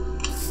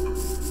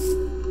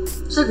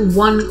 It's like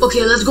one.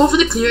 Okay, let's go for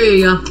the clear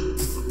area.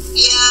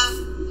 Yeah,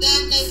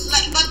 then it's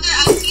like, but there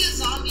I see a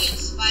zombie and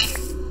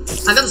spider.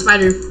 I got the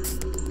spider.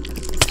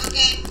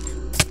 Okay.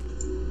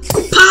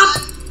 Pop!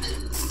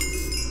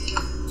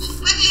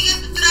 Quickly get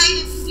the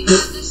trident. We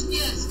have the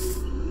spears.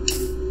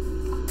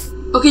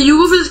 Okay, you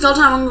go for the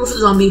skeleton, I'm gonna go for the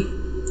zombie.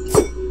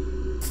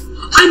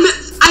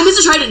 I missed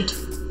the trident.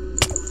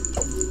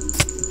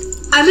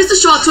 I missed the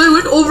shot, so I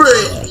went over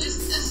it. There's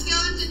a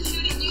skeleton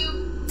shooting you.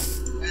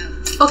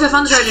 Okay, I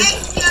found the trident.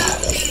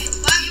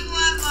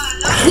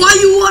 Why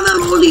you want a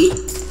Rolly?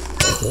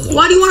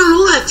 Why do you want a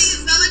Rolex?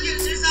 These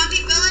villagers, they're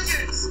zombie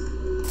villagers.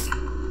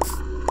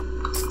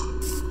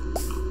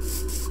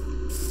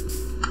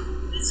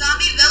 They're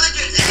zombie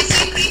villagers, and I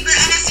see a creeper,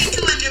 and I see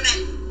 2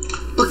 Endermen.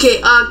 Okay,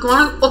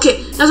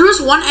 okay, let's verse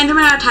 1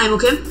 Enderman at a time,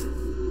 okay?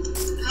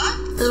 Huh?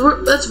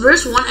 Let's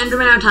verse 1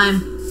 Enderman at a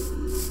time.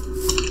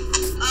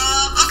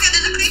 Okay,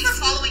 there's a creeper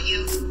following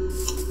you.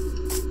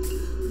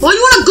 Oh, you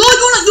wanna go?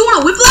 You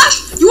wanna whiplash?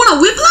 You wanna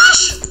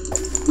whiplash?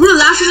 You wanna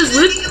lash with a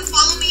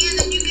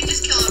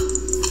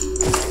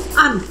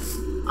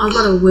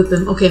gotta whip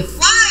him. Okay.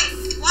 Why?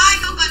 Why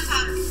no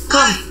gunpowder?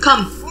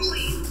 Come.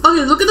 Holy.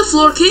 Okay, look at the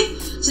floor, okay?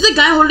 See the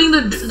guy holding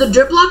the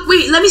drip block?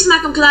 Wait, let me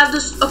smack him because I have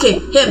this. Okay,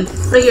 him.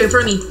 Right here in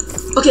front of me.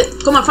 Okay,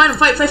 come on, fight him.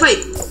 Fight.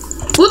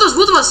 Both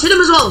of us. Hit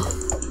him as well.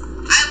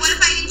 What if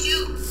I hit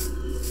you?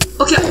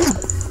 Okay,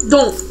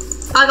 don't.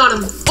 I got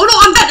him. Oh no,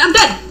 I'm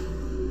dead.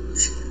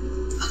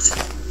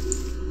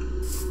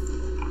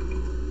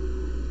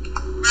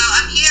 Bro,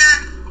 I'm here.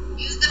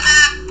 Use the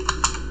map.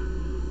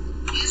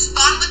 You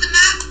spawn with the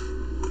map?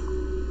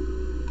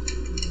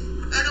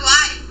 Or do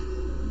I?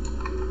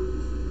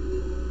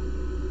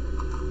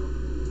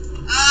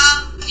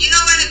 Do you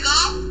know where to go?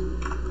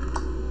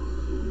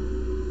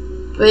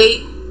 Wait.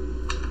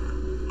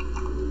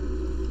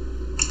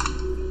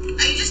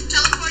 Are you just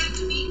teleporting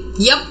to me?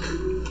 Yep.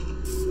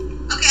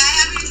 Okay, I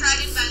have your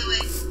trident, by the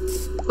way.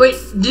 Wait,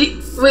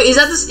 is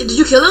that this? Did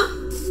you kill him?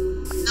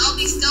 No,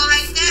 he's still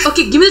right there.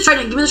 Okay, give me the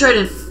trident. The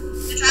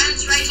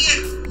trident's right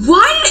here.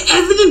 Why did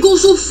everything go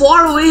so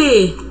far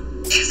away?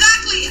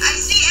 Exactly. I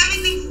see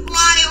everything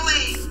fly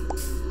away.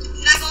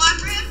 Should I go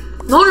after him?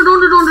 No,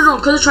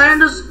 because the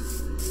trident does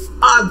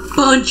a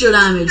bunch of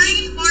damage.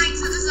 Trying is boring,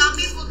 so the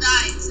zombies will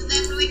die. So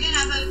then we can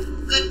have a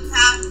good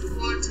path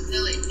towards a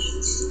village.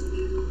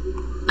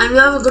 And we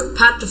have a good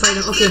path to fight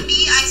him. Okay.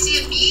 I see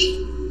a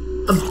bee.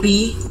 A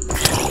bee?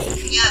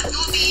 Yeah,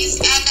 2 bees,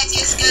 and I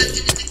see a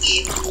skeleton in the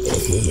cave.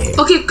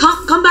 Okay,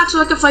 come back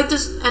so I can fight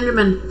this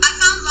Enderman. I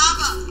found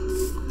lava.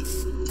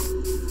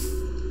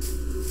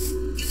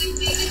 You can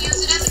use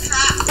it as a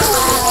trap.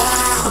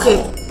 Okay.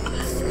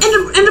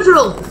 Ender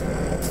pearl.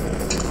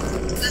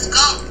 Let's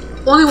go.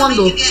 Only one How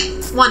though. many did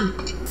you get? One.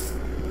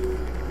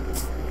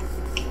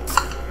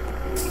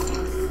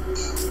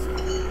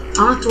 I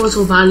want to throw it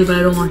so badly, but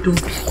I don't want to.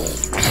 Look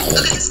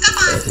at this. Come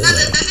on.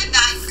 Doesn't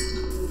die.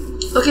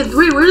 Okay,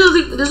 wait. Where's the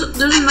other? There's I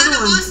another found a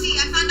one. horsey.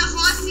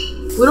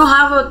 We don't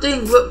have a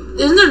thing.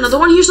 Isn't there another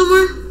one here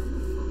somewhere?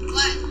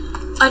 What?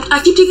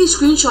 I keep taking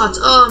screenshots.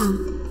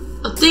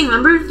 A thing.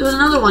 Remember? There was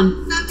another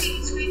one. Stop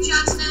taking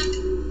screenshots, Nick.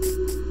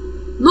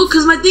 No,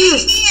 cause my thing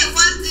is. Maybe it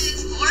was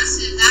these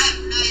horses. I have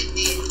no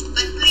idea.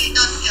 But please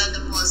don't kill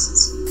the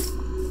horses.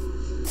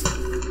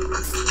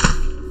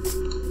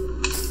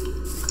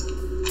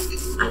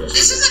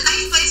 This is a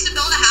nice place to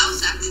build a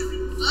house, actually.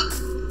 Look.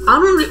 I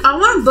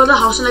want to build a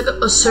house in like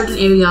a certain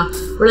area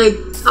where like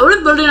I want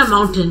to build it in a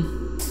mountain.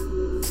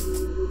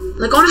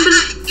 Like I want to build.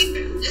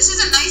 This is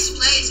a nice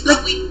place,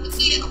 but we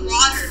need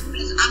water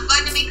because I'm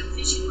going to make a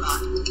fishing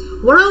rod.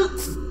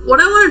 What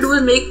I want to do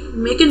is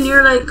make it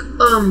near like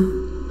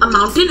a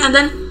mountain, and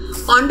then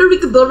under we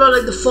could build out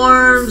like the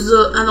farms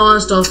and all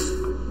that stuff.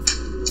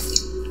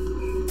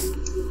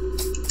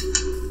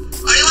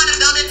 Or do you want to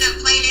build it in a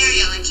plain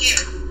area like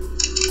here?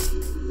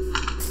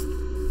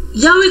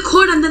 Yeah, we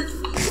could, and then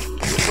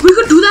we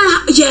could do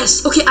that.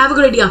 Yes. Okay, I have a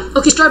good idea.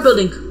 Okay, start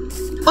building.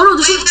 Oh no,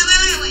 this Wait. one.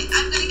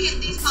 I'm going to get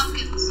these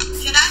pumpkins.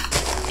 Should I?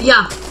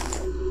 Yeah.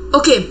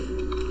 Okay.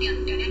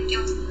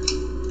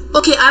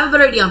 Okay, I have a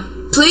better idea.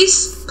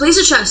 Place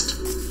a chest.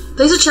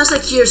 Place a chest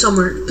like here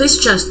somewhere. Place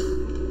a chest.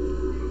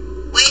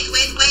 Wait.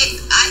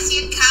 I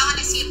see a cow and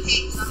I see a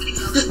pig. So I'm going to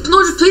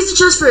go. Just place the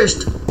chest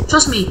first.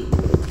 Trust me.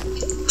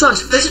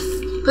 Place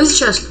the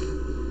chest.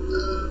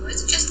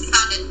 Where's the chest?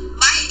 Found it.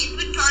 My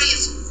inventory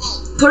is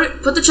full.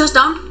 Put the chest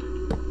down.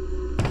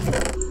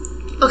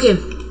 Okay.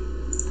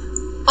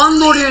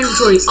 Unload your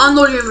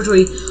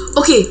inventory.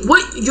 Okay,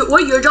 what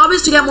your job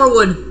is to get more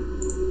wood.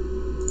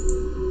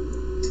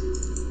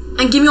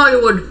 And give me all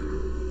your wood.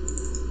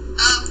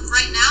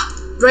 Right now?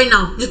 Right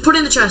now. Just put it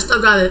in the chest. I'll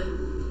grab it.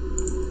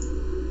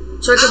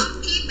 So I can.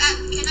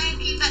 Can I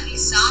keep at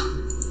least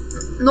some?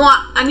 No,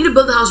 I need to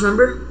build the house,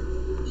 remember?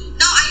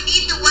 No, I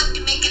need the wood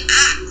to make an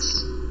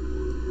axe.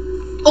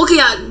 Okay,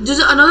 yeah, there's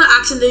another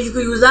axe in there, you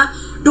could use that.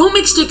 Don't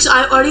make sticks,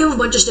 I already have a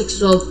bunch of sticks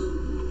as well.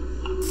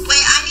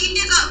 Wait, I need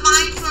to go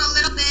mine for a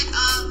little bit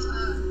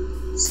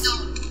of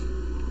stone.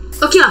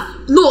 Okay, yeah,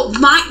 no,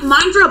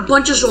 mine for a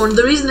bunch of stone.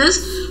 The reason is,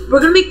 we're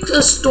gonna make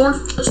a stone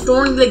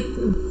like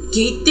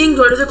gate things,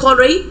 whatever they're called,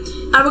 right?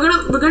 And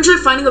we're gonna try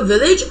finding a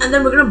village, and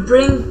then we're gonna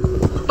bring,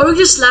 or we can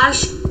just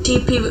slash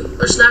TP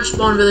or slash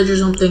spawn village or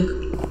something.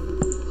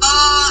 I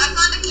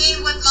found a cave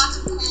with lots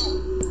of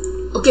coal.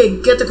 Okay,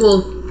 get the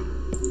coal.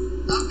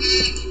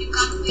 Okay, can you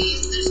come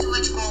please? There's too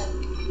much coal.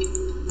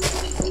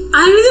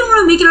 I really don't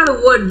want to make it out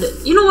of wood.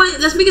 You know what?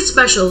 Let's make it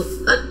special.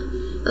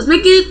 Let's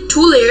make it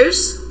 2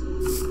 layers. 1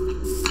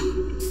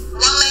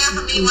 layer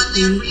for me, 1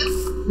 layer for you?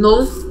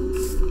 No.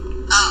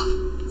 Oh.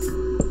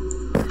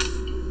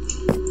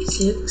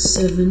 6,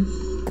 7,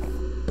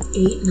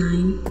 8,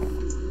 9,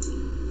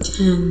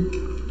 10.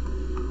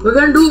 We're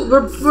gonna do.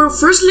 We're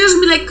first layer is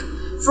gonna be like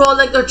for all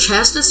like our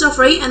chest and stuff,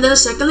 right? And then the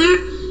second layer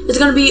is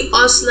gonna be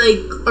us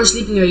like our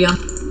sleeping area. Are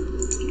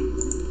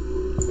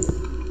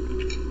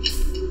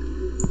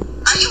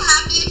you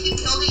happy if you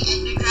kill the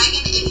Ender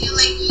Dragon? If you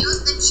like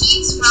use the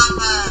cheats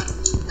from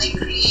like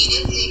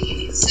creative, like if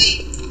you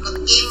say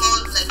game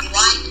mode like 1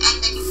 and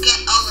then you get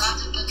all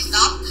lots of good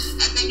stuff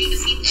and then you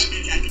defeat the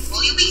Ender Dragon,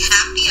 will you be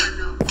happy or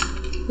no?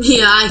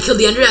 Yeah, I killed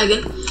the Ender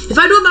Dragon. If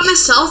I do it by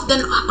myself,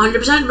 then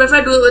 100%. But if I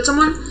do it with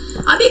someone,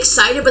 I'll be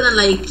excited. But then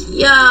like,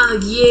 yeah,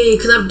 yay,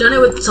 because I've done it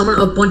with someone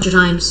a bunch of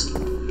times. I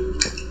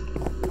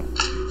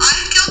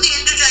killed the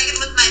Ender Dragon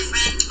with my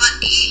friend, but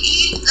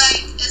he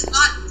like is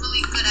not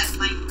really good at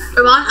Minecraft.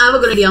 Irwan, I have a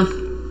good idea.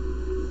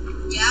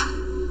 Yeah.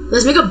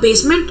 Let's make a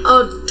basement,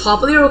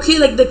 top layer, okay?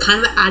 Like the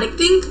kind of attic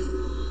thing.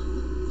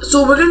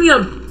 So we're gonna need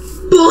a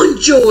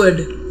bunch of wood.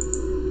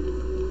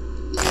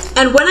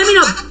 And when I mean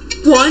a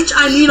bunch,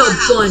 I mean a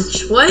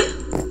bunch. What?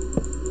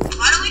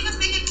 Why don't we just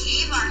make a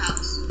cave our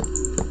house?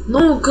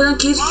 No, because in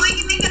case. Or we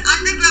can make an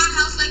underground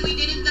house like we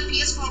did in the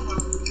PS4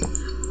 world.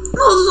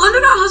 No, those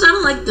underground houses, I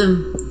don't like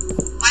them.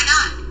 Why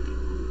not?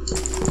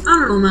 I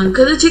don't know, man.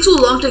 Because it takes so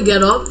long to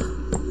get up.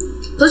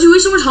 Plus, you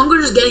waste so much hunger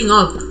just getting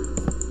up.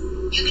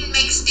 You can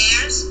make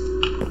stairs.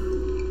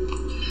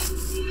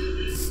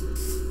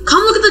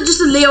 Come look at just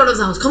the layout of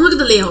the house. Come look at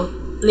the layout.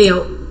 Wait.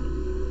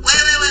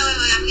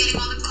 I'm getting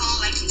on the call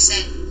like you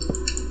said.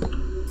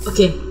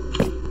 Okay.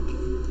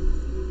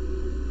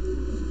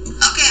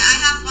 Okay, I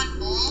have one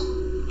bowl.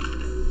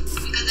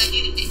 Because I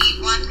needed to eat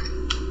one.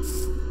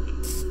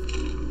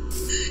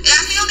 It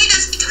actually only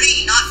does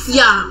 3, not 4.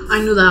 Yeah, I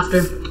knew that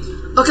after.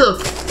 Okay, look.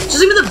 Just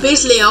give me the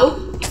base layout.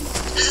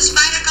 There's a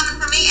spider coming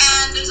for me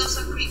and there's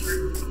also a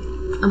creeper.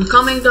 I'm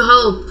coming to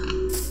help.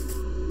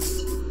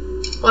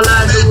 All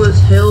I do is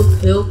help.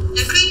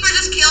 The creeper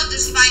just killed the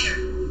spider.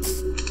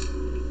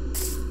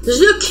 There's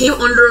a cave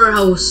under our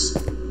house.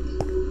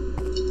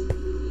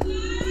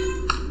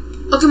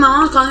 Okay, my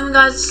mom's calling me,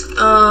 guys.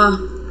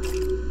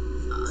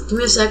 Give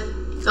me a sec.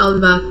 I'll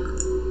be back.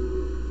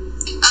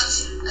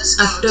 Let's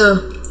go. After.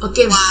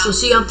 Okay, Wow. so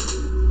see ya.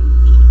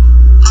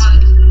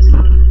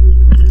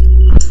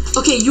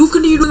 Okay, you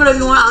continue doing whatever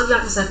you want. I'll be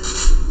back in a sec.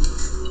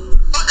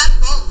 Oh, that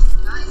bow.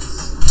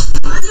 Nice.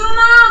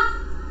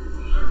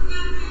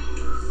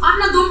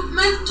 Anna, don't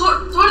मैं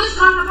थोड़ी देर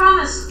खाना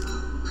promise.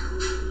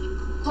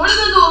 थोड़ी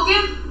देर दो,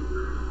 okay?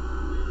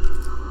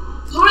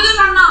 थोड़ी देर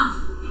करना.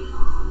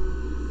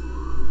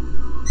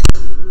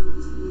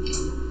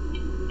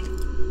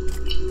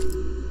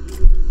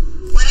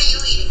 What are you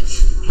eating?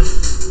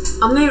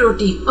 I'm gonna eat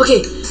roti. Okay,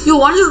 yo,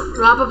 why don't you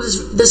wrap up this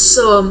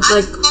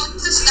like? I'm going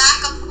to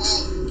stack of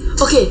coal.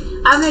 Okay,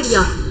 I have an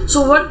idea. So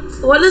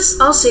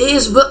I'll say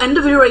is we'll end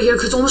the video right here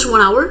because it's almost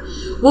 1 hour.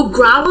 We'll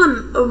grab all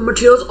the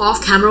materials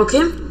off camera,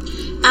 okay?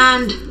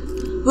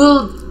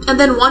 And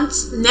then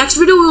once next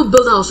video we'll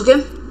build a house,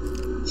 okay?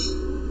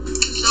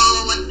 So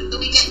do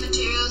we get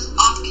materials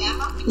off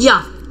camera?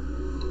 Yeah.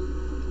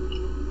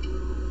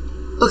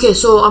 Okay,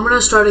 so I'm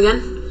gonna start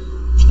again.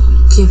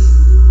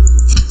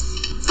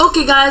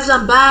 Okay guys,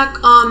 I'm back.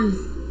 I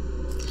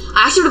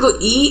actually have to go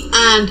eat,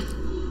 and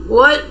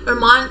what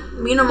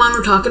me and Arman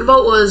were talking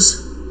about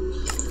was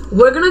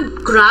we're gonna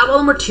grab all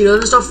the materials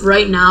and stuff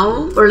right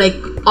now, or like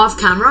off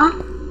camera.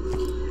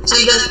 So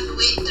you're gonna have to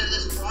wait until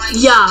this boring.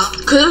 Yeah,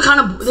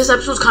 because this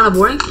episode's kind of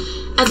boring.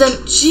 And then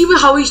see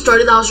how we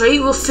started the house, right?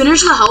 We'll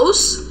finish the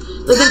house.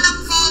 Like then,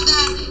 fall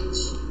damage.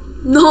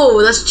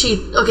 no, that's cheat.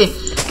 Okay,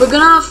 we're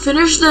gonna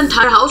finish the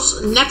entire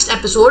house next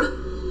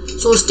episode.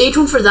 So stay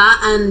tuned for that,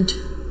 and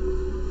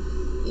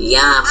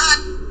yeah,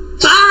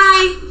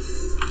 bye.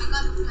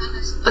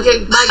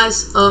 Okay, bye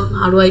guys.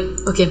 How do I?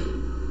 Okay.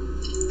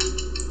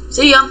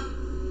 See ya.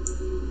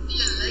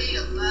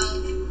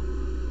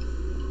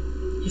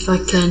 If I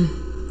can.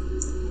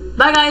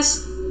 Bye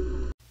guys.